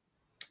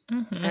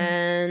 Mm-hmm.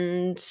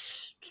 And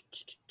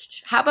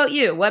how about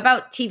you? What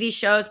about TV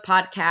shows,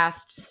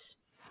 podcasts?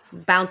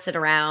 Bounce it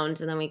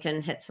around, and then we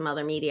can hit some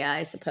other media,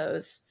 I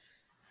suppose.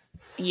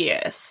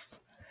 Yes.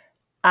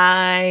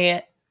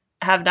 I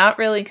have not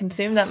really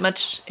consumed that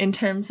much in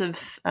terms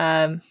of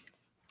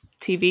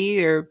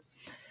TV or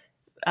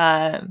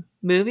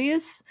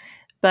movies,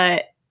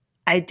 but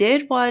I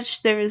did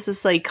watch, there was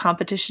this like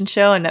competition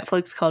show on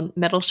Netflix called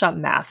Metal Shop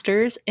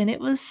Masters, and it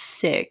was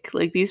sick.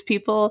 Like these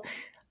people,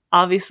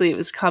 obviously it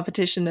was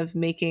competition of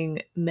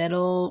making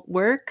metal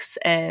works,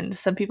 and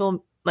some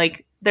people,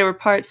 like there were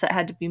parts that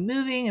had to be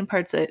moving and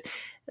parts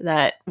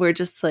that were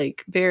just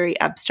like very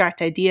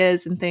abstract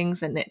ideas and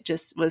things, and it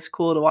just was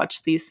cool to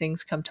watch these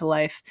things come to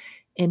life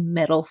in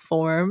metal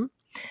form.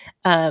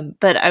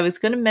 But I was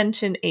going to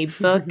mention a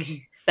book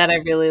that I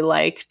really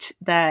liked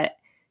that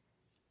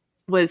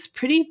was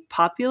pretty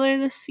popular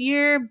this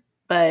year,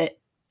 but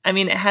I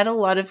mean, it had a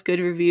lot of good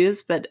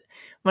reviews, but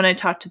when I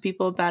talked to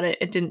people about it,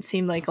 it didn't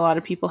seem like a lot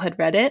of people had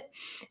read it.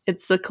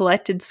 It's The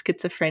Collected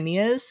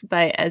Schizophrenias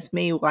by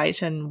Esme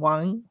Weijen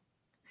Wang.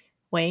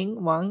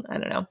 I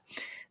don't know.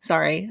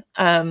 Sorry.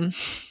 But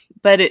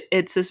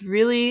it's this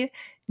really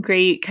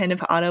great kind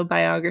of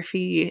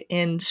autobiography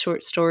and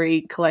short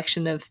story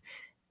collection of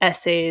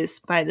essays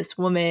by this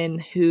woman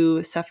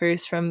who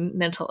suffers from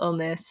mental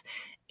illness.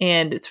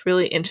 And it's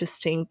really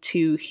interesting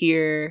to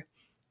hear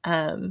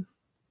and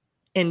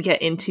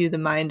get into the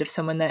mind of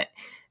someone that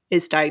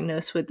is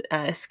diagnosed with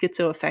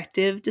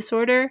schizoaffective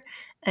disorder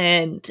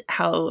and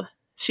how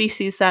she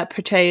sees that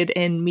portrayed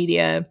in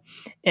media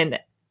and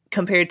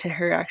compared to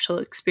her actual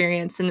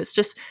experience. And it's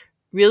just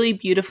really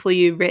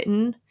beautifully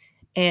written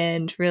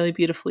and really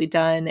beautifully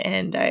done.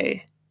 And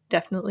I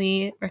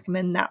definitely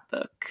recommend that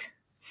book.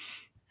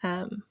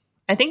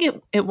 I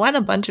think it won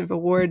a bunch of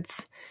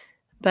awards,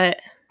 but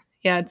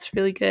yeah, it's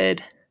really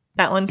good.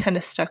 That one kind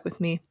of stuck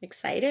with me.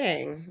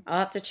 Exciting. I'll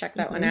have to check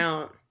that one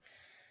out.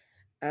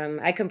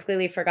 I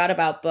completely forgot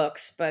about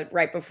books, but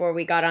right before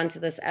we got onto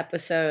this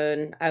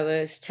episode, I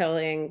was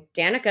telling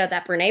Danica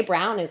that Brene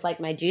Brown is like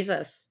my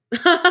Jesus.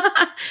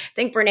 I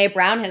think Brene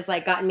Brown has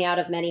like gotten me out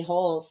of many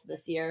holes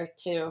this year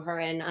too. Her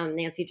and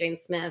Nancy Jane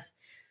Smith,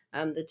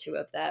 the two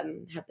of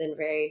them have been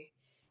very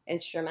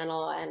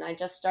instrumental. And I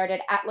just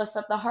started Atlas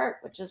of the Heart,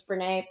 which is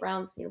Brene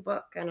Brown's new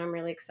book, and I'm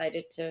really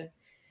excited to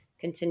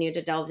continue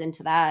to delve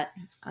into that.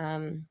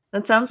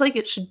 That sounds like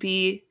it should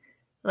be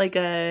like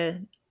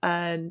a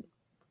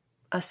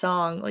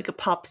song, like a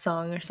pop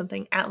song or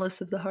something,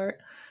 Atlas of the Heart,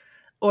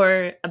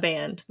 or a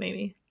band,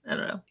 maybe. I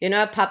don't know. You know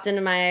what popped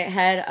into my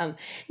head?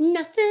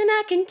 Nothing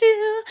I can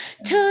do,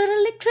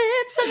 total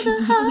eclipse of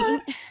the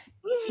heart.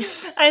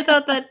 I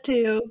thought that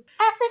too.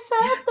 Atlas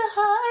of the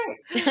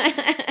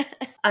heart.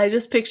 I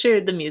just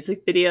pictured the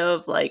music video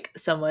of like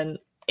someone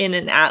in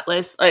an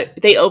atlas.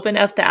 They open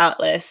up the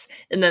atlas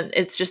and then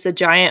it's just a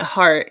giant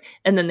heart,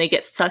 and then they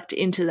get sucked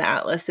into the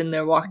atlas and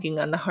they're walking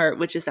on the heart,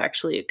 which is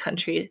actually a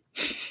country.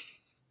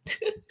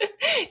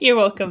 You're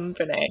welcome,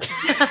 Brene.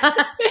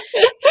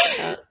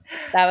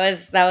 That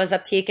was a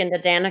peek into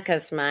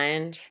Danica's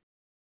mind.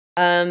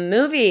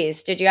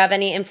 Movies. Did you have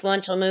any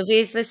influential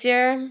movies this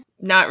year?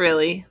 Not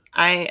really.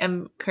 I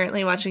am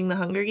currently watching The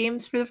Hunger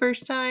Games for the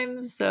first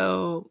time,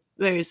 so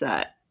there's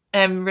that.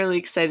 I'm really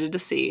excited to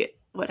see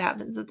what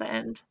happens at the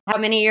end. How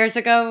many years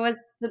ago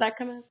did that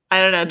come out? I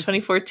don't know,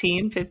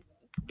 2014,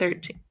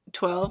 13,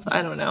 12,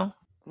 I don't know.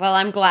 Well,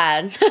 I'm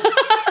glad.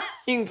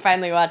 You can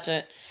finally watch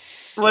it.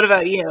 What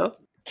about you?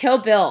 Kill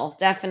Bill,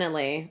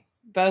 definitely.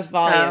 Both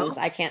volumes.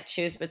 I can't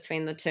choose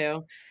between the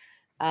two.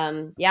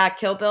 Yeah,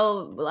 Kill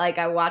Bill, like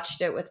I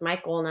watched it with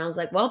Michael and I was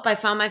like, well, I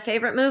found my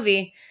favorite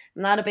movie.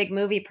 I'm not a big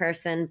movie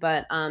person,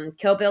 but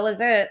Kill Bill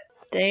is it.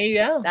 There you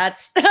go.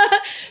 That's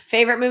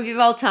favorite movie of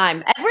all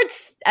time.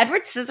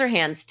 Edward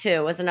Scissorhands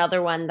too was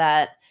another one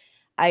that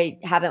I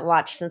haven't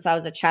watched since I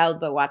was a child,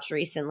 but watched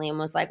recently and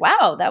was like,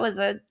 wow, that was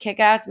a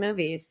kick-ass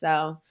movie.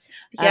 So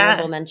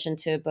honorable mention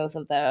to both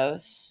of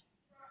those.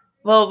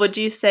 Well, would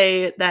you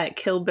say that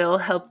Kill Bill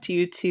helped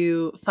you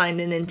to find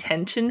an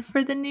intention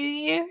for the new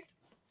year?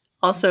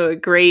 Also a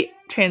great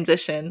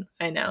transition,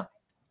 I know.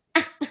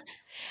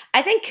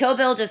 I think Kill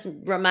Bill just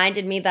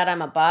reminded me that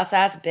I'm a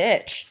boss-ass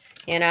bitch.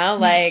 You know,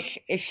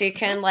 like if she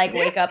can like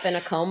wake up in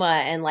a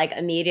coma and like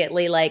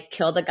immediately like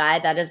kill the guy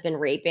that has been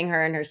raping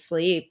her in her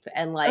sleep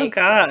and like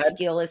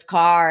steal his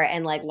car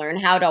and like learn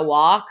how to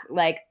walk,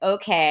 like,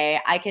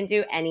 okay, I can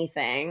do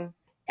anything.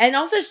 And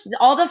also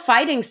all the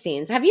fighting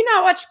scenes. Have you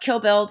not watched Kill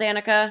Bill,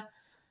 Danica?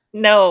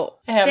 No,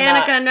 I have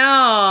Danica,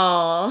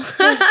 no.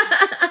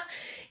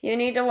 You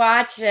need to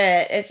watch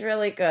it. It's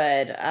really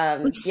good.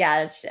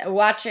 Yeah,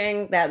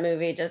 watching that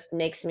movie just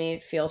makes me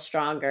feel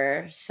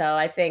stronger. So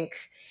I think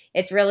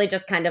it's really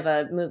just kind of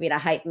a movie to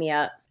hype me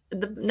up.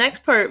 The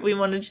next part we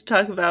wanted to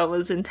talk about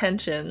was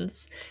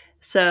intentions.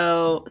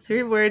 So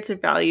 3 words or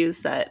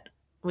values that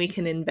we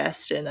can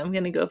invest in. I'm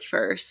going to go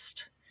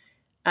first.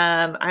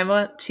 I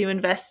want to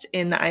invest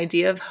in the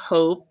idea of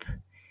hope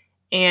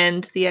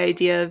and the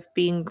idea of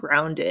being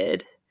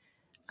grounded.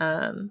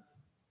 And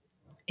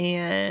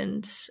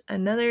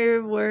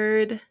another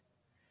word,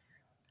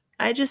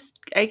 I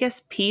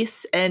guess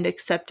peace and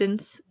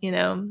acceptance.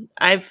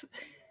 I've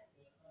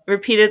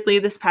repeatedly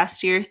this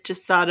past year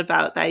just thought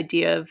about the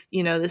idea of,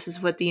 this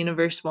is what the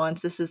universe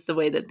wants. This is the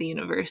way that the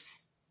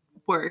universe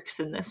works,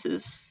 and this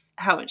is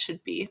how it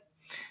should be.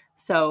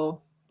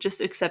 So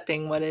just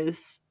accepting what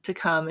is to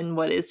come and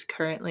what is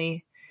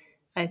currently,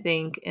 I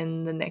think,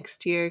 in the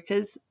next year.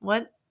 Because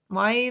why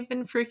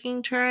even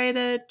freaking try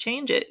to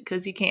change it?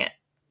 Because you can't.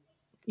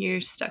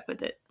 You're stuck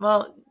with it.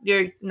 Well,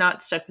 you're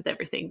not stuck with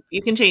everything.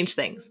 You can change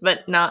things,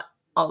 but not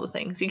all the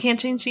things. You can't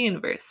change the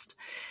universe.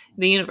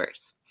 The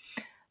universe.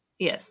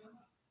 Yes.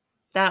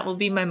 That will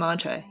be my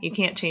mantra. You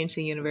can't change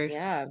the universe.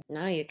 Yeah,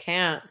 no, you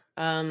can't.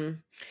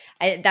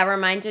 That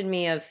reminded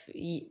me of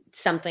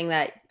something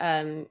that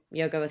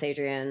Yoga with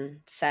Adriene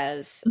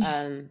says.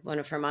 One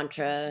of her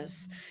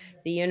mantras: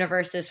 "The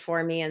universe is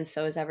for me, and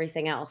so is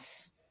everything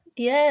else."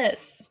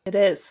 Yes, it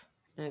is.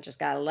 I just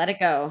gotta let it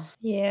go.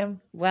 Yeah.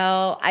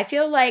 Well, I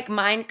feel like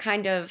mine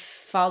kind of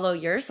follow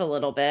yours a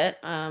little bit.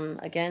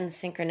 Again,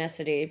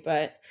 synchronicity,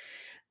 but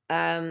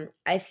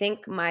I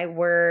think my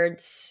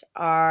words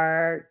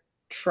are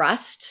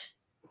trust,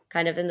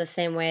 kind of in the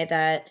same way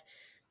that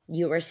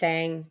you were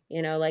saying,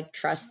 like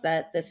trust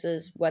that this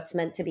is what's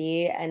meant to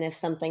be. And if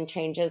something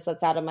changes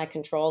that's out of my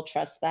control,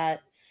 trust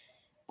that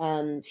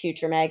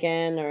future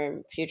Megan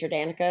or future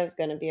Danica is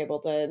going to be able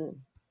to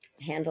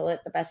handle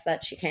it the best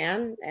that she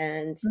can.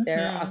 And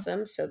they're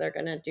awesome. So they're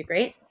going to do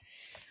great.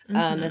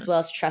 As well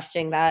as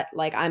trusting that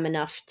like I'm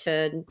enough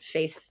to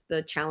face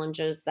the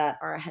challenges that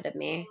are ahead of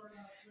me.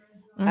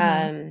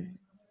 In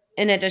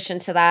addition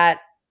to that,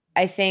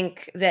 I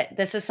think that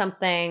this is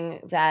something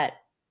that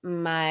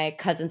my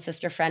cousin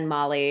sister friend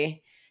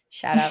Molly,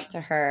 shout out to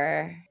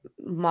her,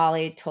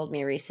 Molly told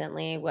me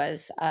recently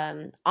was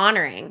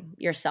honoring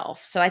yourself.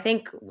 So I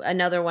think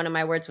another one of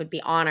my words would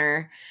be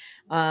honor.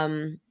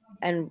 And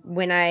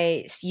when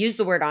I use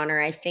the word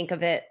honor, I think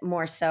of it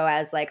more so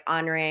as like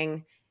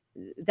honoring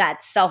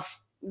that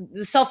self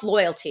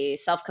loyalty,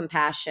 self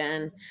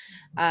compassion,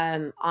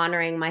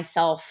 honoring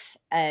myself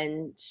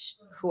and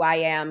who I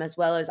am, as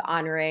well as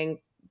honoring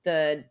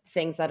the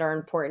things that are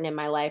important in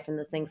my life and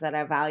the things that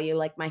I value,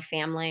 like my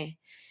family.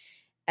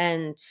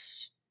 And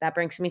that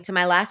brings me to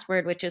my last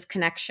word, which is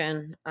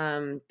connection.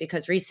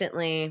 Because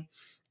recently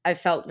I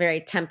felt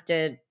very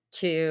tempted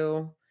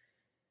to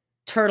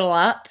turtle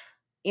up,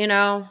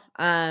 that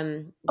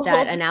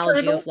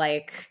analogy turtle. of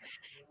like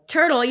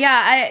turtle.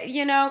 Yeah.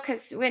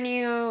 Because when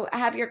you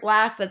have your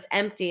glass that's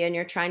empty and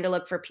you're trying to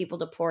look for people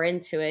to pour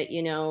into it,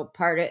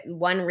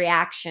 one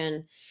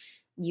reaction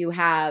you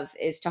have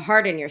is to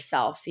harden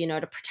yourself,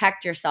 to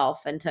protect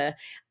yourself and to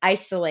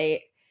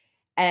isolate.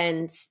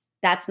 And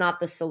that's not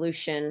the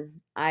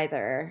solution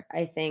either.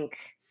 I think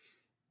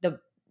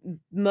the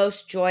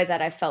most joy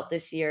that I felt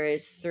this year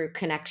is through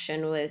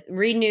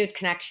renewed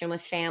connection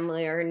with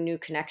family, or new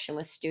connection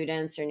with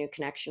students, or new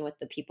connection with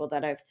the people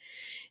that I've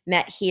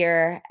met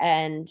here.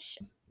 And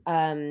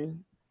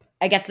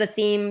I guess the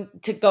theme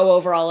to go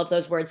over all of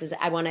those words is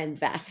I want to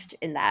invest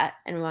in that,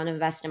 and I want to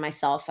invest in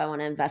myself. I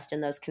want to invest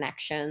in those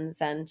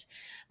connections and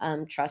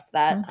trust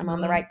that I'm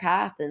on the right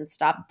path and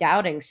stop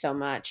doubting so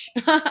much,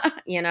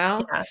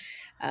 Yeah.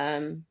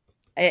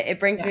 It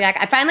brings me back.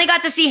 I finally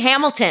got to see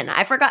Hamilton.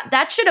 I forgot.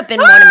 That should have been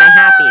one of my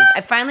happies.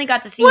 I finally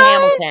got to see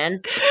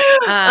Hamilton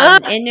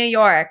in New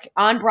York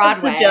on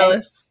Broadway. I'm so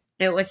jealous.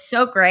 It was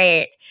so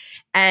great.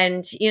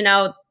 And,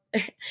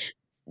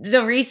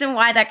 the reason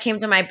why that came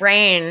to my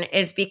brain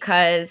is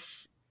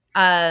because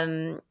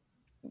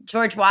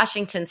George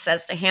Washington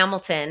says to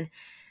Hamilton,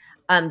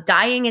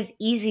 dying is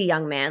easy,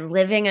 young man.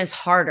 Living is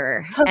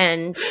harder.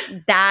 And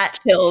that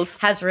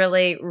has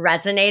really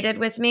resonated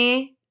with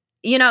me.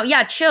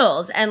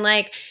 Chills. And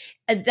like,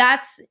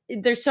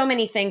 there's so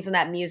many things in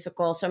that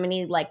musical, so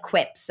many like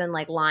quips and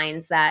like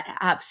lines that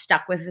have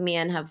stuck with me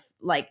and have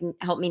like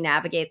helped me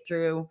navigate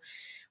through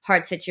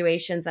hard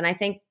situations. And I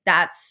think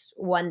that's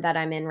one that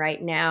I'm in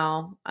right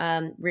now.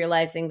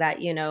 Realizing that,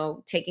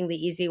 taking the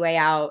easy way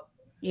out,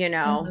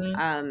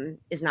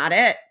 is not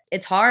it.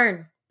 It's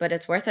hard, but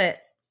it's worth it.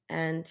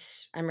 And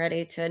I'm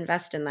ready to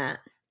invest in that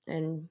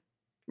and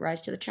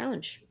rise to the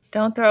challenge.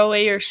 Don't throw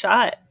away your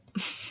shot.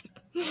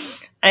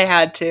 I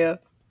had to.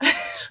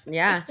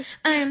 Yeah.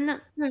 I am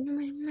not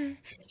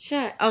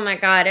shut. Oh my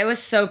God. It was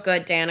so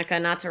good,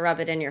 Danica. Not to rub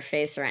it in your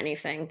face or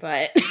anything,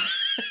 but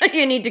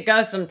you need to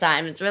go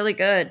sometime. It's really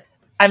good.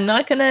 I'm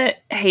not going to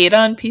hate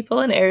on people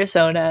in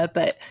Arizona,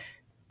 but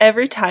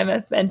every time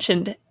I've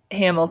mentioned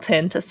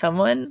Hamilton to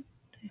someone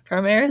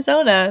from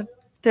Arizona,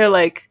 they're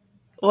like,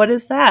 what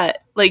is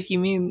that? Like, you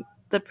mean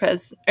the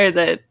president,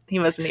 or he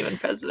wasn't even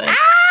president.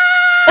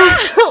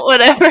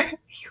 Whatever.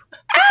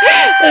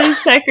 The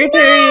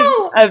secretary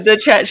of the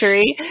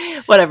treasury,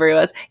 whatever it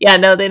was. Yeah,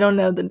 no, they don't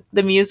know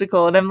the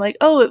musical. And I'm like,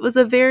 oh, it was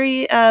a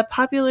very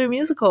popular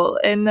musical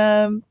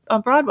on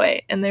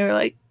Broadway. And they were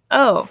like,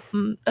 oh,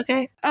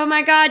 okay. Oh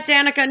my God,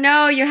 Danica,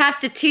 no, you have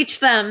to teach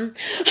them.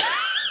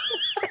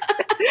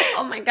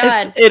 Oh my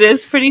God. It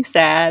is pretty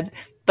sad,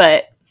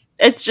 but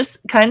it's just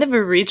kind of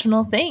a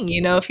regional thing.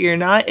 You know, if you're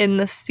not in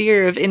the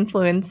sphere of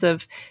influence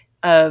of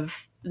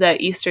the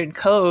Eastern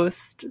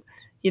Coast,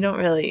 you don't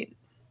really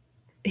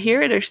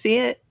hear it or see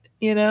it,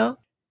 you know?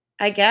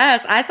 I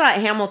guess. I thought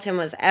Hamilton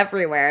was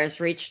everywhere. It's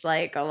reached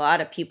like a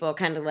lot of people,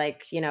 kind of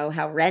like, you know,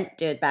 how Rent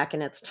did back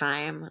in its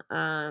time.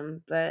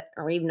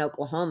 Or even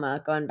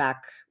Oklahoma, going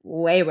back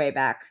way, way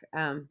back.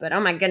 But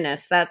oh my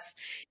goodness,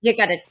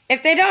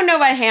 if they don't know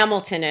what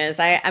Hamilton is,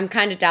 I'm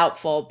kind of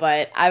doubtful,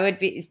 but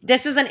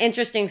this is an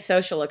interesting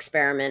social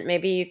experiment.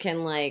 Maybe you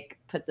can like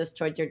put this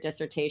towards your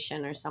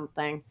dissertation or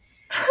something.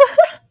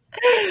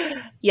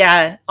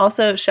 Yeah.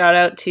 Also, shout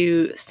out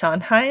to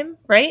Sondheim,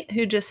 right?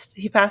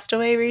 He passed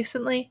away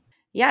recently.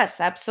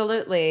 Yes,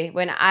 absolutely.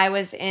 When I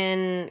was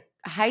in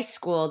high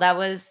school, that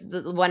was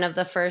one of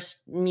the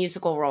first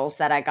musical roles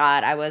that I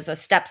got. I was a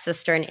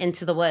stepsister in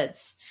Into the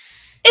Woods.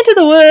 Into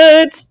the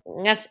Woods.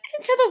 Yes,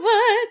 Into the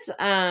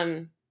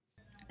Woods.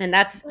 And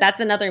that's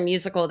another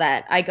musical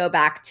that I go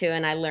back to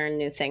and I learn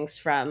new things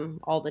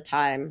from all the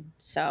time.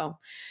 So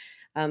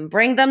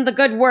bring them the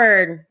good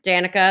word,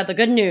 Danica, the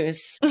good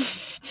news.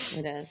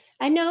 It is.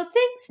 I know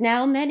things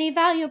now, many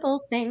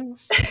valuable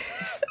things.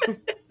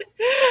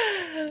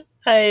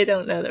 I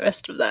don't know the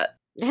rest of that.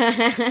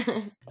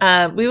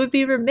 We would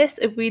be remiss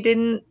if we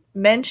didn't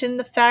mention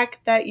the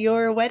fact that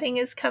your wedding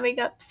is coming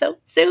up so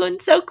soon,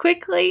 so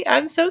quickly.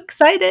 I'm so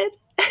excited.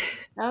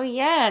 Oh,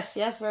 yes.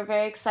 Yes, we're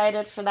very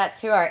excited for that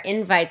too. Our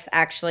invites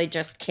actually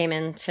just came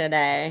in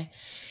today.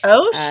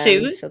 Oh,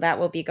 shoot. So that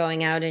will be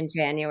going out in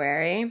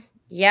January.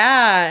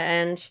 Yeah.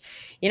 And,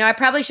 you know, I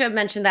probably should have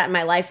mentioned that in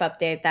my life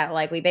update that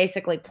like we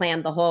basically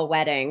planned the whole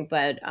wedding,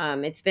 but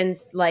it's been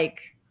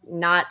like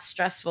not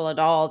stressful at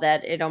all,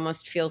 that it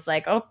almost feels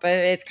like, oh, but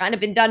it's kind of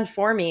been done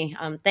for me.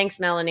 Thanks,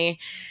 Melanie.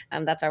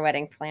 That's our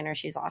wedding planner.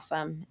 She's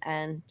awesome.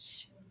 And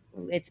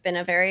it's been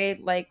a very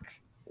like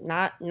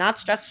not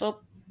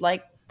stressful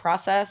like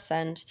process,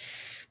 and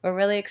we're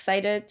really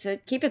excited to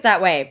keep it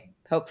that way,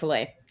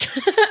 hopefully.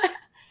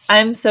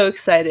 I'm so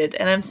excited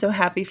and I'm so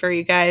happy for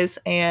you guys,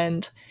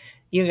 and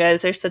you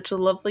guys are such a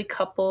lovely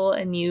couple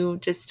and you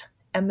just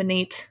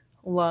emanate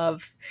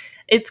love.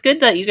 It's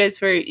good that you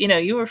guys were,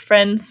 you were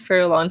friends for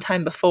a long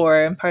time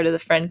before and part of the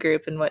friend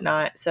group and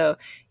whatnot. So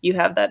you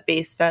have that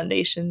base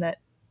foundation, that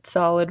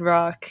solid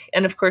rock.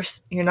 And of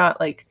course, you're not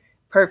like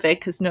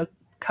perfect because no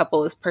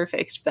couple is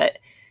perfect, but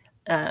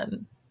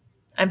I'm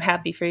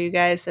happy for you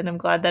guys and I'm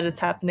glad that it's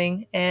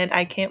happening. And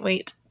I can't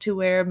wait to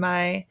wear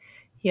my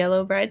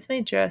yellow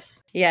bridesmaid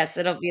dress. Yes,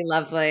 it'll be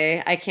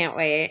lovely. I can't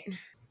wait.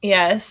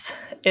 Yes,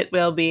 it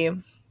will be.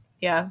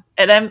 Yeah.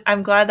 And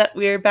I'm glad that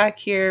we're back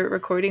here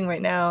recording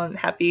right now. I'm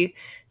happy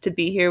to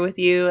be here with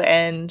you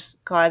and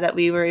glad that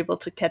we were able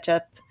to catch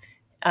up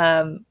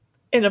in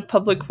a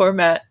public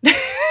format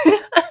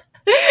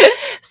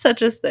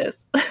such as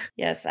this.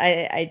 Yes,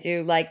 I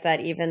do like that,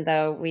 even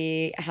though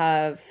we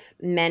have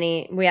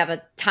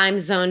a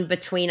time zone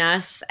between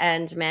us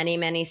and many,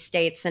 many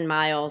states and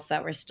miles,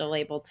 that we're still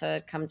able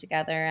to come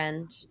together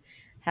and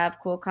have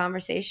cool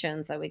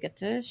conversations that we get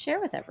to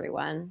share with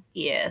everyone.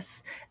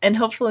 Yes. And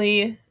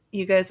hopefully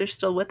you guys are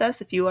still with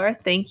us. If you are,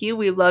 thank you.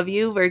 We love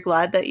you. We're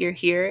glad that you're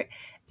here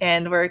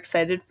and we're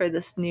excited for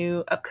this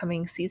new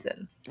upcoming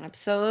season.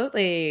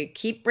 Absolutely.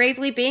 Keep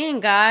bravely being,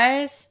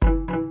 guys.